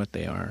them for what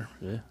they are.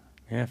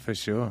 Yeah, for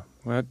sure.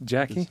 Well,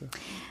 Jackie?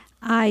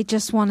 I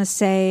just want to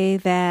say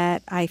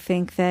that I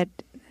think that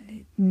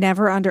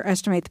never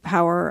underestimate the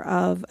power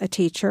of a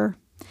teacher.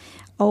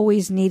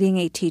 Always needing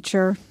a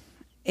teacher,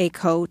 a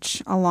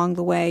coach along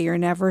the way. You're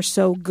never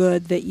so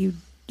good that you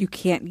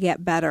can't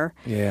get better.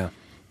 Yeah.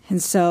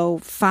 And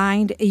so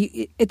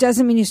it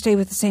doesn't mean you stay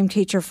with the same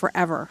teacher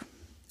forever,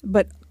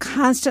 but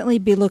constantly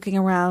be looking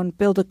around,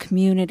 build a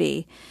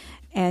community,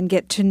 and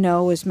get to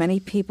know as many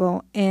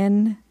people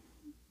in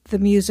the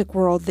music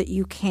world that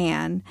you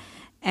can,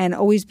 and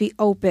always be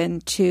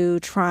open to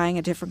trying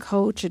a different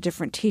coach, a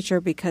different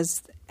teacher,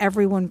 because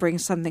everyone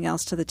brings something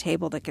else to the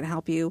table that can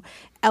help you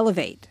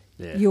elevate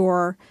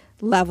your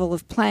level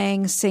of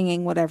playing,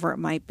 singing, whatever it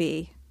might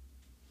be.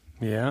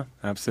 Yeah,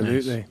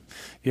 absolutely. Nice.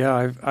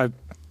 Yeah,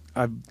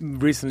 I've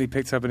recently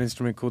picked up an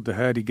instrument called the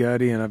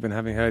hurdy-gurdy, and I've been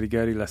having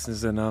hurdy-gurdy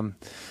lessons, and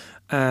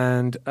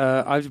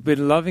I've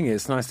been loving it.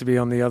 It's nice to be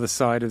on the other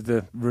side of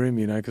the room,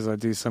 because I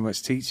do so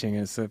much teaching.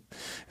 It's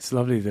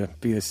lovely to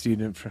be a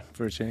student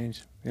for a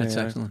change. That's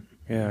excellent.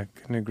 Yeah, I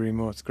couldn't agree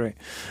more. It's great.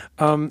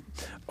 All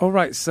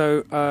right,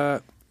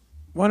 so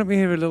why don't we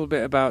hear a little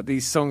bit about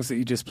these songs that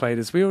you just played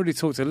us? We already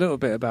talked a little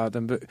bit about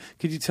them, but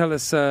could you tell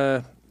us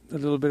a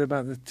little bit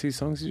about the two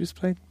songs you just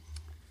played?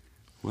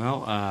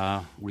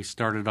 Well, we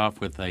started off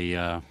with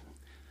a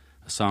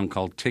song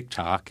called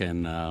Tick-Tock,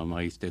 and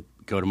I used to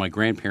go to my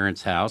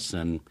grandparents' house,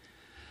 and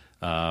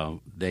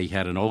they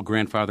had an old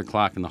grandfather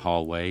clock in the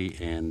hallway,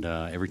 and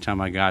every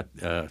time I got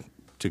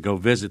to go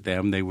visit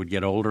them, they would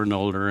get older and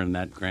older, and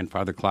that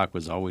grandfather clock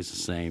was always the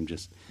same,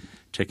 just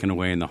ticking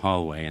away in the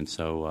hallway. And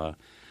so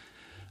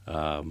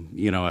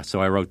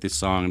So I wrote this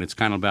song, and it's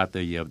kind of about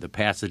the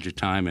passage of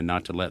time and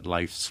not to let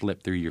life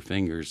slip through your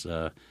fingers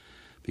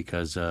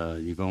because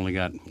you've only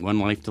got one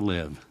life to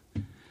live.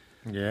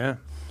 Yeah,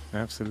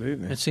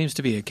 absolutely. It seems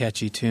to be a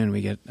catchy tune.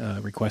 We get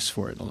requests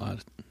for it a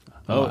lot.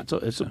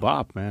 It's a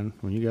bop, man.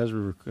 When you guys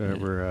were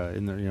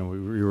in there,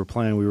 we were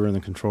playing. We were in the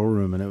control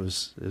room, and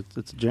it's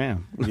a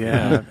jam.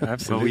 Yeah,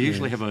 absolutely. Well, we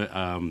usually have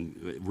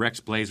Rex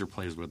Blazer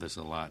plays with us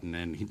a lot, and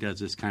then he does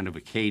this kind of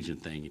a Cajun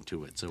thing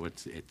to it. So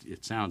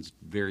it sounds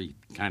very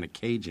kind of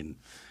Cajun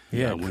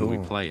when cool. we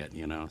play it.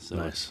 So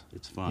Nice.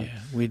 it's fun. Yeah,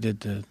 we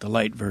did the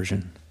light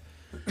version.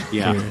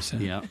 Yeah, Here, so.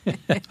 yeah.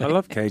 I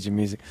love Cajun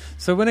music.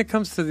 So when it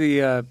comes to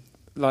the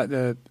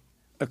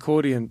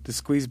accordion, the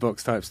squeeze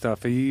box type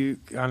stuff, are you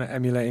kind of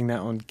emulating that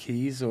on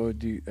keys, or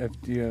do you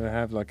ever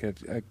have like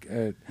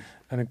an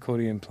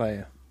accordion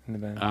player in the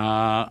band?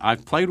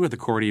 I've played with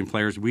accordion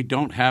players. We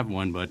don't have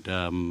one, but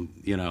I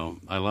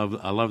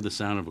love the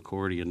sound of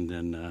accordion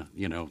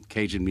and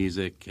Cajun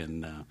music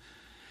and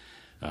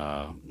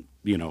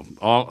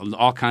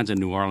all kinds of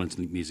New Orleans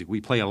music. We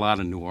play a lot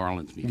of New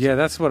Orleans music. Yeah,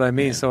 that's what I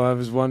mean. Yeah. So I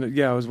was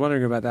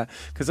wondering about that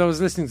because I was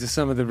listening to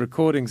some of the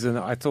recordings and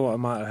I thought I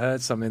might have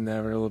heard some in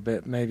there a little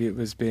bit. Maybe it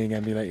was being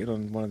emulated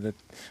on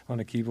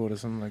a keyboard or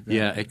something like that.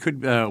 Yeah, it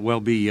could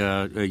well be.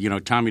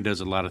 Tommy does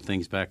a lot of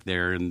things back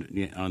there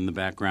and on the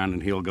background,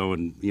 and he'll go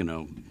and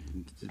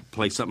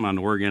play something on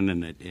the organ,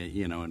 and it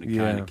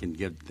kind of can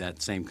give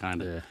that same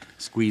kind of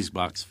squeeze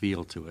box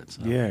feel to it.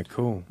 So. Yeah,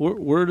 cool.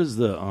 Where does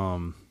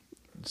the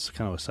it's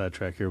kind of a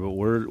sidetrack here, but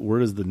where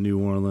does the New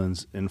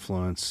Orleans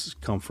influence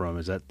come from?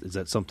 Is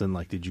that something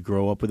like? Did you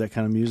grow up with that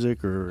kind of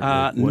music, or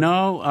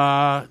no?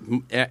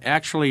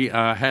 Actually,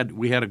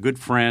 we had a good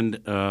friend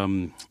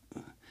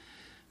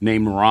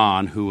named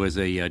Ron who was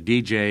a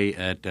DJ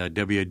at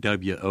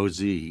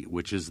WWOZ,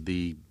 which is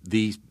the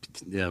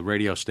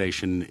radio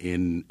station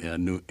in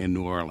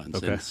New Orleans.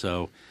 Okay. And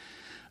so.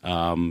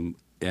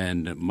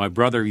 And my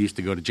brother used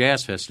to go to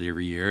Jazz Fest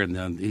every year, and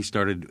then he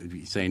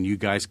started saying, "You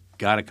guys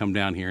got to come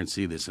down here and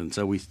see this." And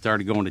so we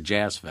started going to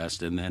Jazz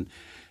Fest, and then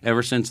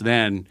ever since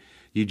then,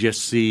 you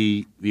just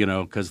see,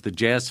 because the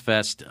Jazz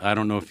Fest. I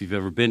don't know if you've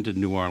ever been to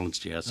New Orleans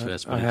Jazz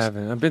Fest. I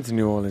haven't. I've been to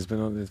New Orleans,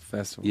 been on the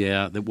festival.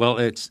 Yeah, well,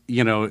 it's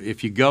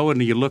if you go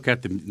and you look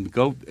at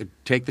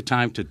take the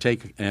time to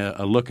take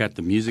a look at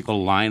the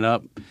musical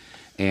lineup,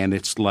 and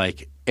it's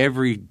like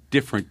every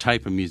different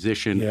type of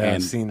musician, Yeah,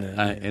 I've seen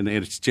that. And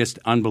it's just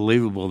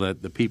unbelievable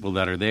that the people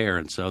that are there,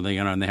 and so they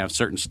and they have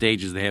certain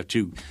stages. They have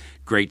two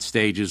great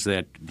stages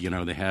that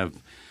they have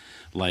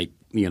like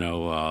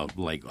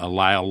a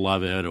Lyle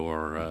Lovett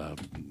or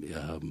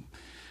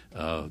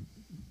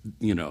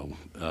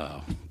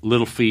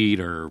Little Feat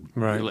or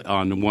Right.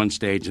 on the one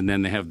stage, and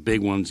then they have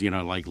big ones,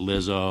 like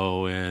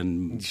Lizzo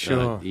and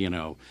Sure.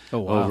 Oh,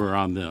 wow. over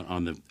on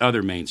the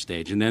other main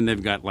stage, and then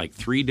they've got like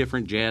three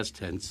different jazz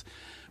tents.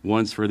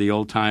 One's for the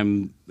old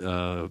time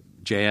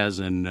jazz,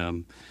 and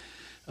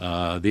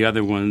the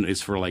other one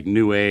is for like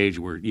new age,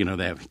 where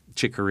they have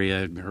Chick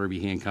Corea, Herbie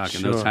Hancock,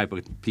 and those Sure. type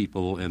of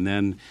people. And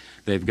then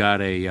they've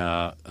got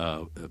a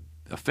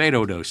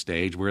Fado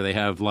stage where they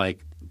have like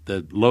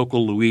the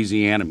local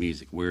Louisiana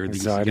music, where you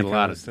get a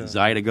lot of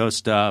Zydeco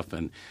stuff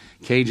and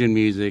Cajun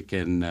music,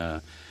 and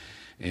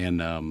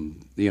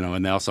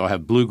they also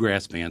have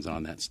bluegrass bands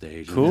on that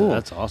stage. Cool. Yeah,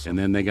 that's awesome. And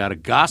then they got a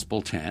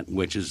gospel tent,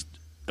 which is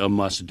a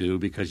must do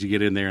because you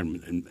get in there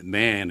and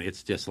man,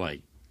 it's just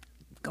like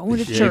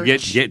Going to you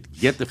church.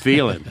 get the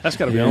feeling. That's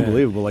got to be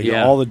unbelievable. Like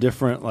Yeah. all the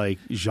different like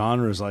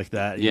genres like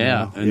that.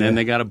 And then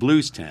they got a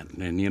blues tent,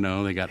 and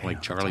they got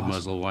like Charlie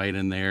awesome. Musselwhite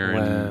in there,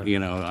 Wow.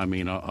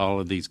 and all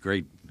of these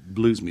great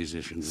blues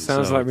musicians.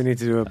 Sounds So- like we need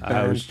to do a band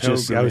I was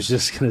pilgrimage.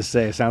 just gonna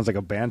say it sounds like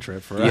a band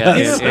trip for us.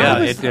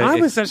 Yeah, I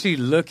was actually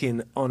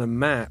looking on a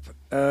map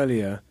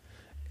earlier.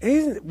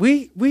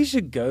 We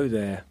should go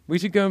there. We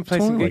should go and play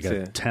It's some only gigs like a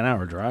there.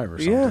 10-hour drive or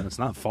something. Yeah. It's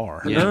not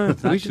far. Yeah. No,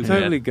 it's not we should too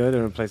totally bad. go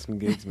there and play some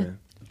gigs, man.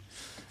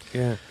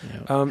 Yeah.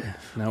 Now All we're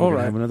gonna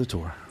right. have another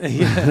tour.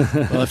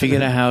 Well, if you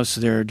get a house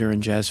there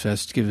during Jazz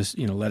Fest, give us,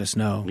 let us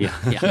know. Yeah,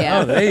 yeah. Yeah.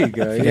 Oh, there you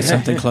go. If you get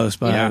something close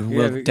by, Yeah.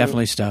 we'll Yeah,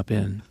 definitely stop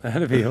in.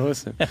 That'd be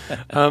awesome.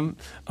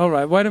 All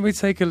right, why don't we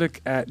take a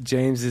look at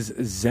James's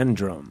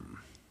Zendrum?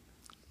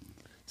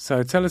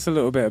 So tell us a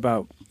little bit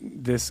about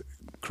this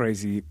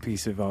crazy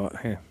piece of art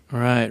here.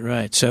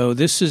 Right. So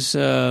this was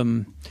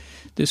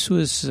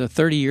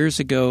 30 years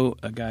ago.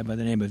 A guy by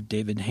the name of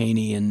David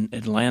Haney in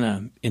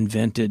Atlanta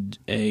invented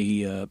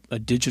a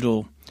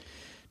digital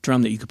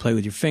drum that you could play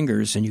with your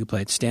fingers, and you could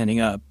play it standing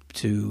up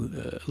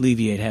to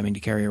alleviate having to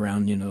carry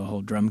around, the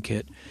whole drum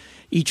kit.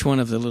 Each one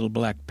of the little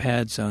black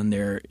pads on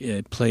there,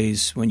 it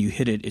plays, when you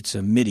hit it, it's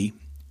a MIDI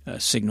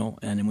signal,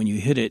 and then when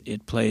you hit it,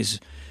 it plays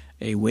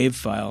a wave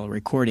file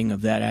recording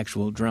of that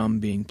actual drum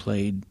being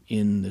played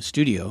in the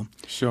studio.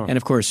 Sure. And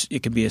of course,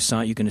 it can be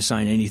assigned. You can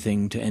assign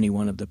anything to any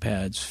one of the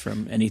pads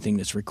from anything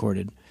that's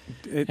recorded.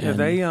 Are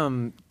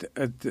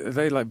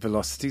they like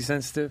velocity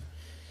sensitive?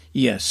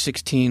 Yes,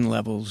 16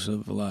 levels of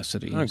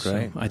velocity. Oh, So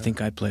great. I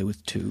think I play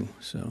with 2,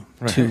 so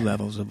 2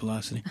 levels of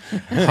velocity.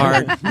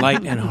 Hard,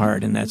 light, and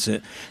hard, and that's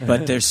it.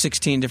 But there's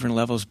 16 different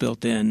levels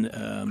built in.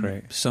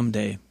 Great.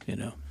 Someday,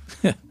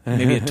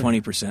 maybe at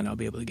 20% I'll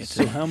be able to get to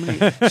So it. how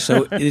many?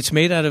 So it's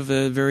made out of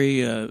a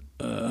very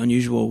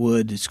unusual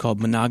wood. It's called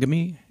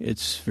monogamy.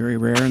 It's very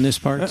rare in this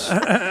parts.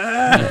 There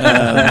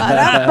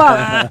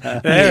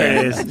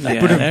it is.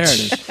 Yeah, there it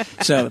is.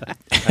 So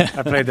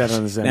I played that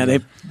on the Zen. now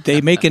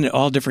they make it in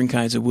all different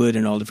kinds of wood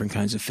and all different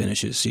kinds of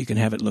finishes. So you can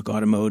have it look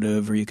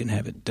automotive, or you can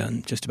have it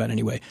done just about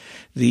any way.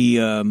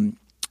 The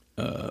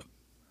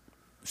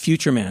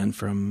Future Man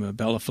from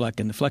Bella Fleck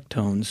and the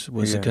Flecktones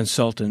was a Yeah.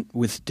 consultant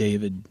with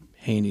David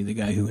Haney, the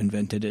guy who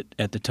invented it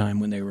at the time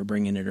when they were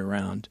bringing it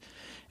around.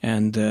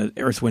 And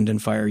Earth, Wind,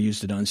 and Fire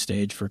used it on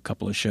stage for a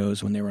couple of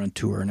shows when they were on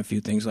tour and a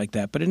few things like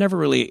that. But it never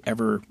really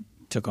ever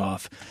took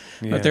off.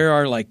 Yeah. But there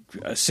are like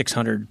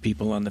 600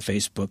 people on the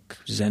Facebook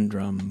Zen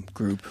Drum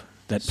group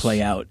that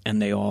play out,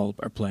 and they all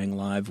are playing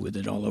live with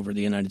it all over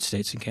the United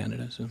States and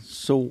Canada.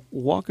 So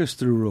walk us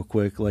through real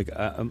quick.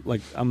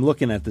 I'm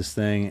looking at this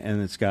thing,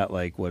 and it's got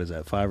 5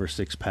 or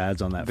 6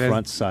 pads on that There's-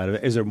 front side of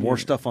it. Is there more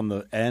stuff on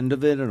the end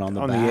of it and on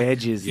the on back? the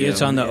edges. Yeah,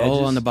 it's on the edges?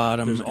 on the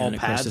bottom There's all and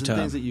across pads the and top.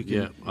 things that you can.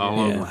 Yeah,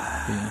 all Yeah, over.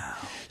 yeah.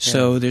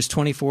 So there's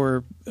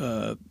 24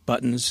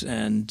 buttons,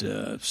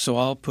 and so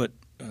I'll put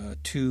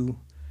 2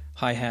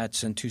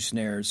 hi-hats and 2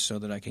 snares so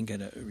that I can get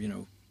so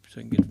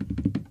I can get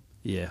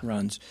Yeah.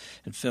 runs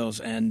and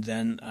fills, and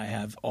then I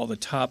have all the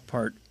top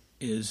part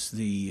is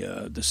the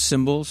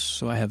cymbals.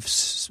 So I have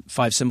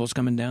 5 cymbals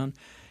coming down,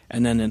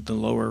 and then at the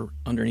lower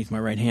underneath my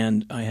right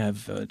hand, I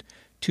have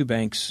 2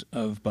 banks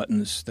of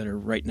buttons that are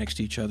right next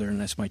to each other, and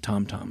that's my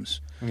tom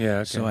toms. Yeah,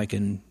 okay. So I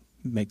can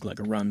make like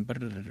a run, come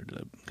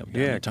down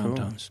Yeah, the tom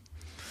toms.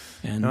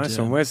 And Nice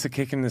one. Where's the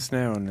kick and the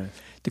snare on there?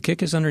 the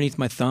kick is underneath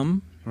my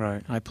thumb.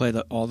 Right, I play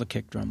all the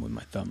kick drum with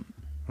my thumb.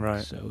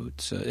 right. So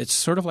it's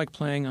sort of like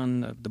playing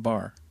on the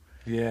bar.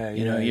 Yeah,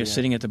 You're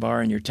sitting at the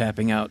bar and you're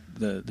tapping out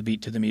the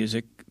beat to the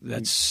music.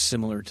 That's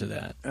similar to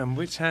that. And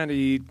which hand are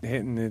you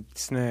hitting the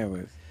snare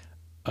with?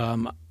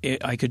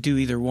 I could do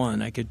either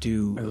one. I could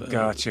do Oh,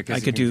 gotcha, 'cause I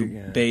you could can do do-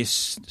 yeah.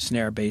 bass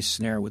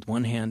snare with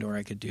one hand, or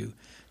I could do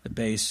the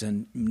bass,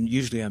 and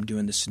usually I'm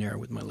doing the snare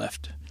with my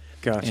left.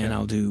 Gotcha. And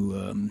I'll do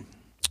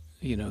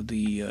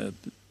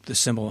the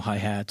cymbal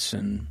hi-hats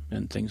and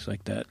things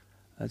like that.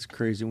 That's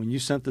crazy. When you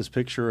sent this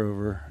picture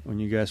over, when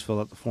you guys filled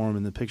out the form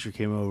and the picture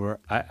came over,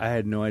 I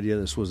had no idea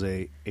this was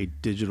a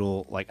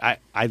digital.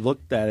 I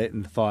looked at it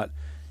and thought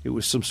it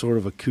was some sort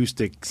of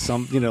acoustic,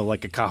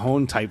 like a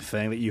cajon type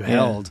thing that you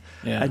held.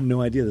 Yeah. I had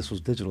no idea this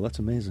was digital. That's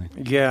amazing.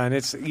 Yeah,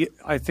 and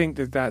I think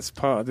that's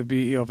part of the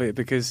beauty of it,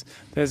 because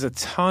there's a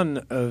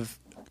ton of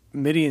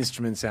MIDI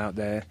instruments out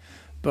there,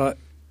 but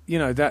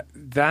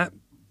that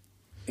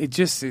it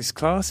just is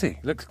classy.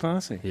 Looks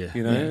classy. Yeah.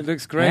 It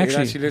looks great. I it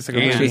actually looks like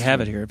I a actually real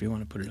have it here if you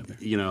want to put it up there.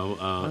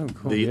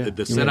 cool. Yeah.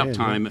 The setup Yeah.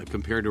 time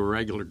compared to a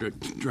regular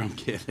drum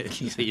kit,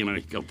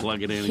 you go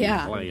plug it in and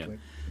Yeah. you play it.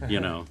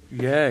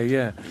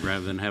 Yeah.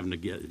 Rather than having to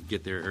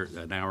get there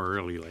an hour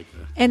early like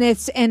that. And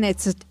it's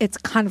a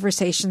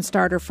conversation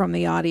starter from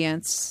the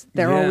audience.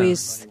 They're Yeah.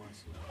 always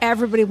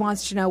everybody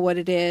wants to know what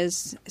it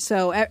is.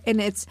 So and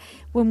it's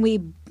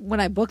when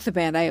I book the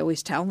band, I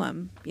always tell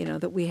them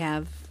that we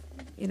have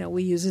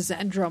we use a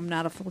Zen drum,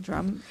 not a full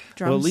drum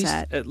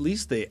set. At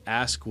least they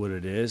ask what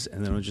it is,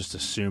 and then we'll just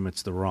assume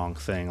it's the wrong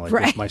thing. Like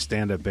Right. with my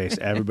stand-up bass,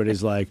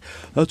 everybody's like,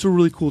 "That's a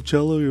really cool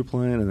cello you're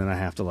playing," and then I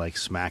have to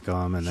smack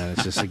them, and then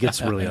it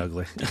gets really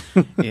ugly.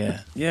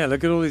 Yeah. Yeah,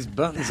 look at all these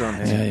buttons on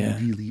here. Yeah.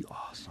 Really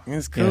awesome.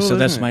 It's cool. Yeah, so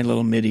that's isn't my it?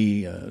 little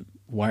MIDI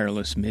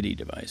wireless MIDI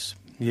device.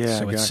 Yeah,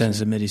 so it gotcha. sends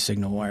the MIDI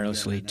signal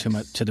wirelessly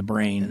to the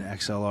brain. An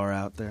XLR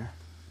out there.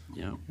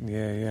 Yeah.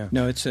 Yeah.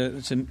 No, it's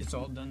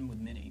all done with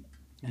MIDI.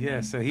 And Yeah,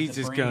 then so he's the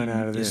just brain going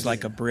out of this. It's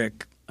like a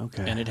brick,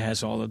 Okay. and it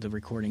has all of the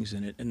recordings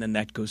in it, and then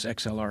that goes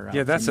XLR out.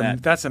 Yeah, that's from a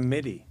that. that's a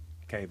MIDI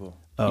cable.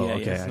 Oh, Yeah,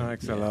 okay. yeah. It's not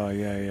XLR.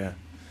 Yeah.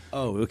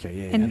 Oh, okay.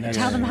 Yeah. And yeah.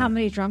 tell them yeah. how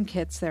many drum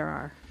kits there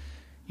are.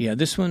 Yeah,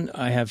 this one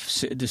I have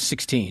the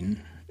 16,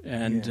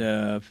 and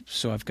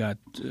so I've got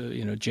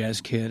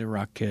jazz kit, a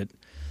rock kit,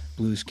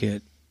 blues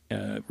kit,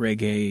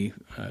 reggae.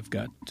 I've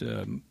got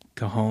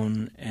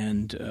cajon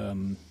and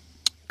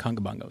conga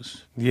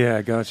bongos.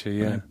 Yeah, gotcha.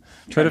 Yeah, Trying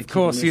but to of keep a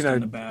course, list on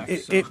the back,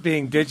 so- it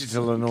being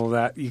digital and all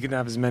that, you can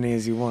have as many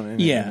as you want. innit?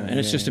 Yeah, and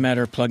it's just a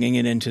matter of plugging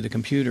it into the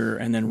computer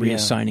and then Yeah.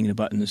 reassigning the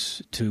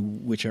buttons to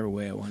whichever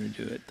way I want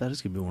to do it. That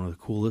is gonna be one of the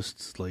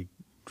coolest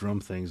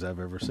drum things I've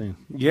ever seen.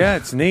 Yeah,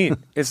 it's neat.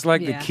 It's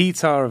like Yeah. the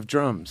keytar of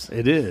drums.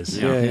 It is.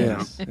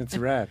 Yeah. It's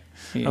rad.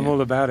 Yeah. I'm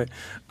all about it.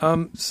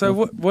 So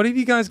what have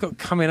you guys got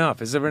coming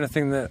up? Is there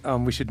anything that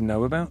we should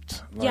know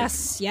about?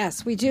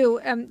 Yes, we do.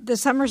 The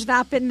summer's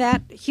not been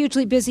that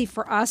hugely busy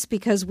for us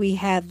because we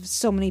have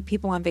so many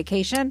people on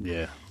vacation.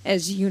 Yeah.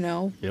 As you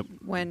know, Yep.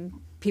 when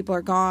people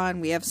are gone,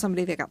 we have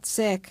somebody that got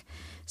sick.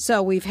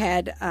 So we've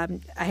had,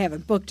 I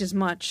haven't booked as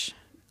much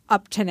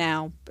up to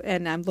now,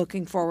 and I'm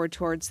looking forward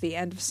towards the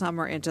end of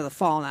summer into the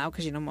fall now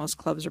because, most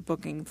clubs are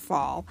booking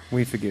fall.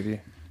 We forgive you.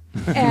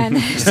 And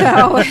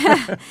so,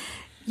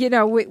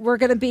 we're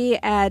going to be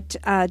at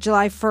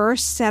July 1st,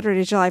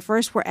 Saturday, July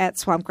 1st. We're at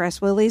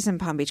Swampgrass Willie's in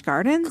Palm Beach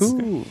Gardens.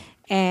 Cool.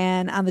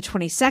 And on the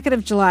 22nd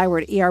of July, we're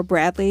at E.R.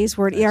 Bradley's.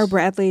 We're at E.R.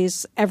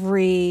 Bradley's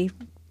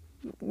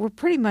we're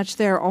pretty much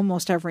there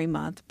almost every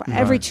month,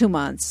 every 2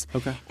 months.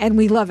 Okay. And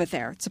we love it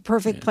there. It's a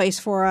perfect place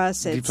for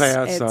us. Do you play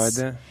outside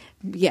there?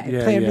 Yeah,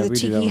 play under the we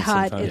do that Tiki one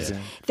Hut. sometimes,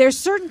 There's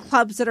certain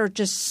clubs that are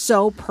just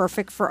so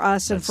perfect for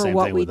us and That's for same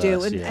what thing we with do.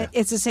 us, And yeah.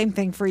 it's the same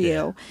thing for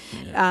you,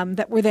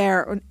 that we're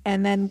there.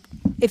 And then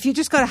if you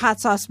just go to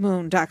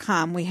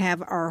hotsaucemoon.com, we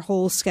have our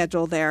whole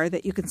schedule there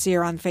that you can see,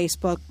 or on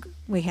Facebook.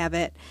 We have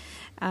it.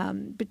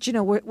 But,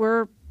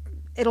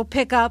 it'll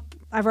pick up.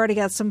 I've already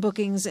got some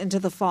bookings into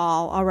the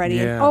fall already.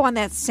 Yeah. And, on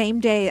that same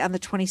day, on the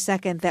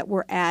 22nd, that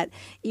we're at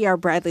E.R.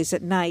 Bradley's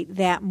at night,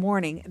 that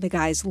morning, the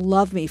guys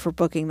love me for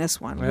booking this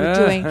one. We're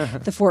doing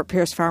the Fort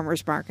Pierce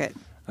Farmers Market.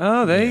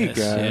 Oh, there you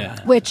go.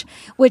 Yeah.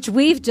 Which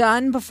we've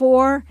done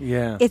before.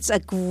 Yeah. It's a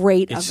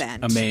great It's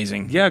event.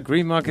 amazing. Yeah,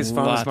 green markets,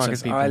 farmers Lots of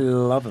markets. people. I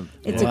love them.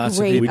 It's Lots a of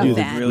great people.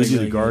 event. We do the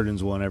really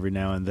Gardens one every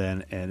now and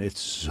then, and it's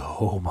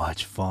so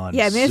much fun.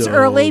 Yeah, I mean, it's So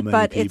early, many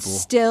but people.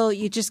 it's still,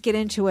 you just get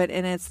into it,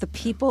 and the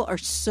people are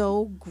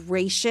so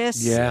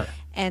gracious Yeah.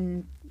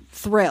 and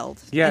thrilled.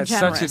 Yeah, and it's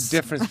such generous. a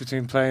difference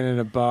between playing in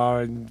a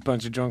bar and a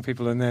bunch of drunk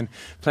people and then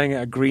playing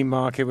at a green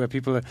market where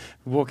people are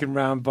walking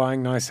around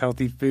buying nice,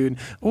 healthy food.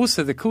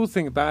 Also, the cool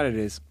thing about it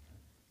is,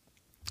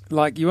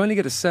 like, you only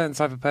get a certain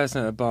type of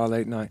person at a bar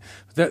late night.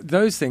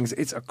 Those things,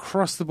 it's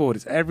across the board.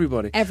 It's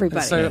everybody. Everybody.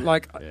 And so, Yeah.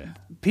 like,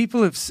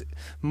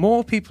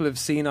 more people have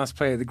seen us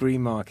play at the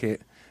green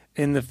market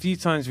in the few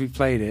times we've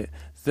played it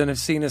than have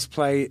seen us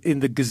play in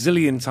the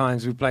gazillion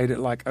times we played it,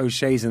 like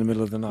O'Shea's in the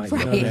middle of the night. You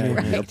know what I mean?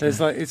 Right. There's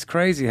it's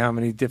crazy how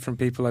many different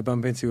people I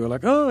bump into who are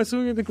like, oh, I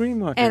saw you at the green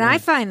market. And I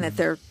find that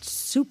they're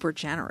super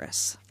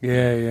generous.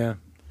 Yeah,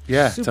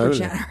 Super totally.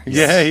 generous.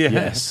 Yeah.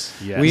 Yes.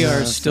 We are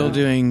Yeah, still so-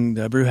 doing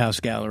the Brewhouse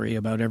Gallery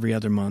about every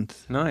other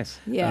month. Nice.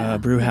 Yeah.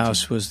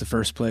 Brewhouse was the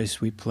first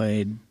place we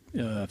played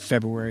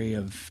February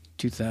of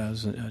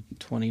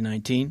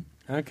 2019.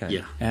 Okay.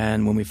 Yeah.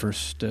 And when we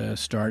first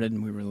started,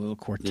 and we were a little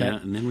Yeah,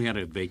 quartet. and then we had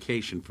a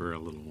vacation for a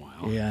little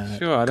while. Yeah.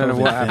 Sure, I don't know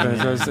COVID what thing.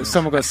 happened.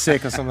 Someone got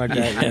sick or something like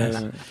that.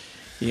 Yeah.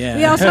 Yeah.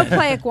 We also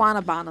play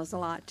Iguanabanas a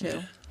lot,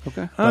 too.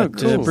 Okay. Oh, But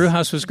cool.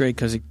 Brewhouse was great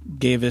because it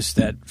gave us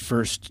that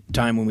first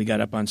time when we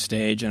got up on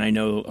stage, and I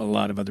know a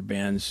lot of other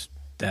bands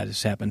that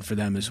has happened for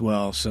them as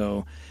well.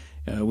 So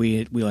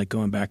we like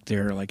going back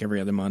there like every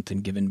other month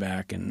and giving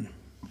back and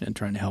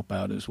trying to help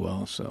out as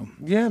well. So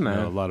Yeah, man.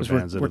 a lot of 'cause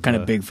bands we're that kind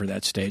have of big for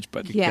that stage,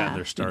 but Yeah. gotten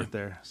their start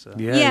there. So.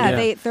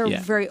 Yeah. They're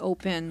Yeah. very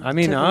open. I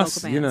mean, to the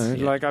us, local bands.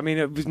 Yeah. like, I mean,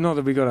 it was not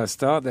that we got our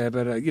start there,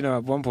 but,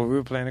 at one point we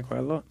were playing it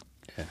quite a lot.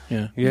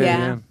 yeah.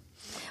 Yeah.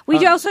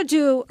 We also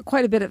do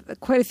quite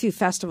a few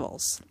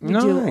festivals. We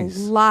Nice. do a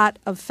lot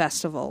of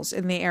festivals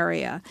in the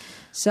area.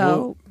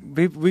 So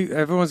Well,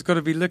 everyone's got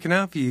to be looking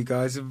out for you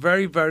guys. A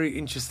very, very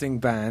interesting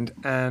band,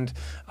 and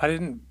I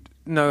didn't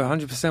know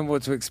 100%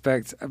 what to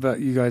expect, but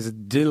you guys are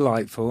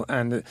delightful,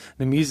 and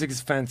the music is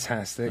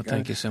fantastic. Well,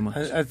 thank you so much.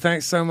 And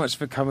thanks so much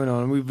for coming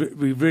on. We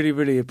really,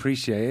 really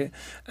appreciate it,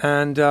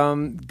 and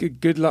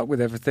good luck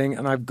with everything.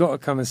 And I've got to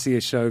come and see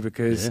a show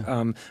because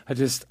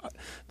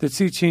the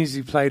two tunes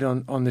you played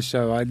on the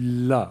show I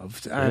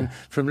loved, and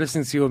from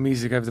listening to your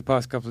music over the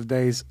past couple of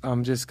days,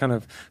 I'm just kind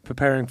of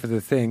preparing for the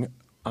thing.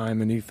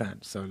 I'm a new fan,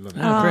 so I love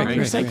it. Oh, great, you're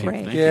great, so thank you.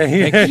 great.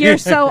 Yeah. You're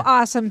so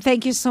awesome.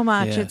 Thank you so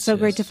much. Yes, it's so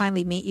great yes. to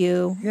finally meet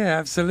you. Yeah,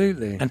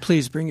 absolutely. And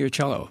please bring your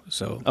cello.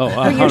 So Oh,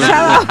 Your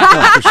cello.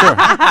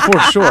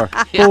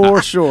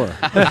 for sure.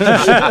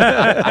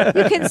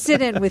 You can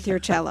sit in with your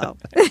cello.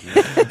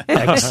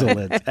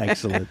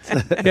 Excellent.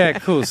 Yeah,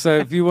 cool. So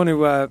if you want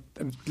to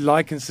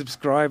like and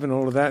subscribe and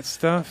all of that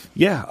stuff,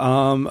 Yeah,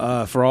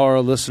 for all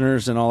our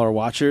listeners and all our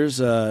watchers,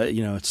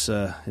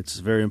 it's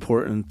very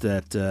important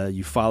that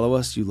you follow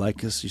us, you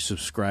like us, you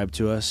subscribe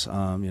to us.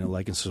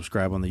 Like and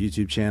subscribe on the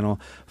YouTube channel.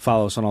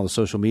 Follow us on all the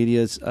social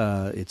medias.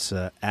 It's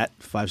at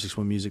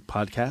 561 Music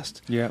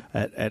Podcast. Yeah.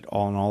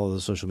 On all of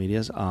the social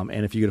medias.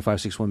 And if you go to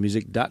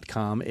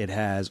 561music.com, it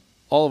has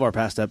all of our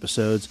past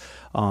episodes,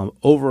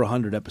 over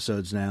 100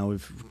 episodes now. We're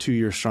 2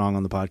 years strong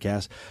on the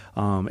podcast.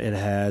 It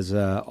has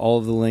all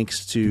of the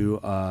links to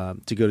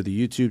go to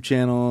the YouTube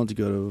channel, to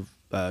go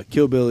to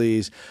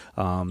Killbillies.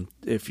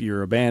 If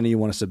you're a band and you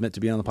want to submit to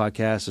be on the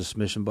podcast, there's a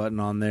submission button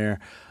on there.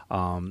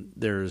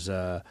 There's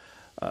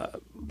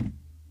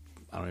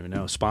I don't even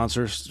know,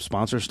 sponsor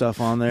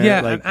stuff on there.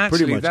 yeah, like and actually,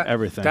 pretty much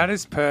everything. That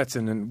is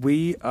pertinent.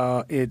 We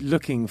are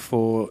looking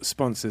for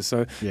sponsors.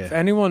 So Yeah. if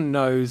anyone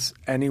knows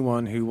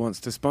anyone who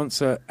wants to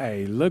sponsor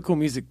a local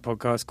music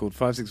podcast called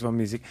 561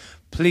 Music,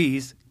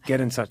 please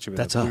get in touch with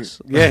That's us.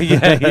 us.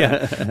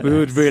 Yeah. We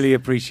would really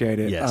appreciate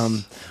it.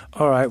 Yes.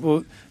 All right.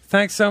 Well,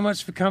 thanks so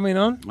much for coming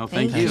on. Well,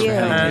 thank Thank you. you.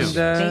 And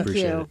Thank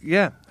Appreciate you. it.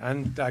 yeah,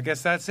 and I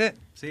guess that's it.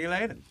 See you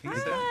later. Peace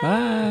out.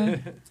 bye.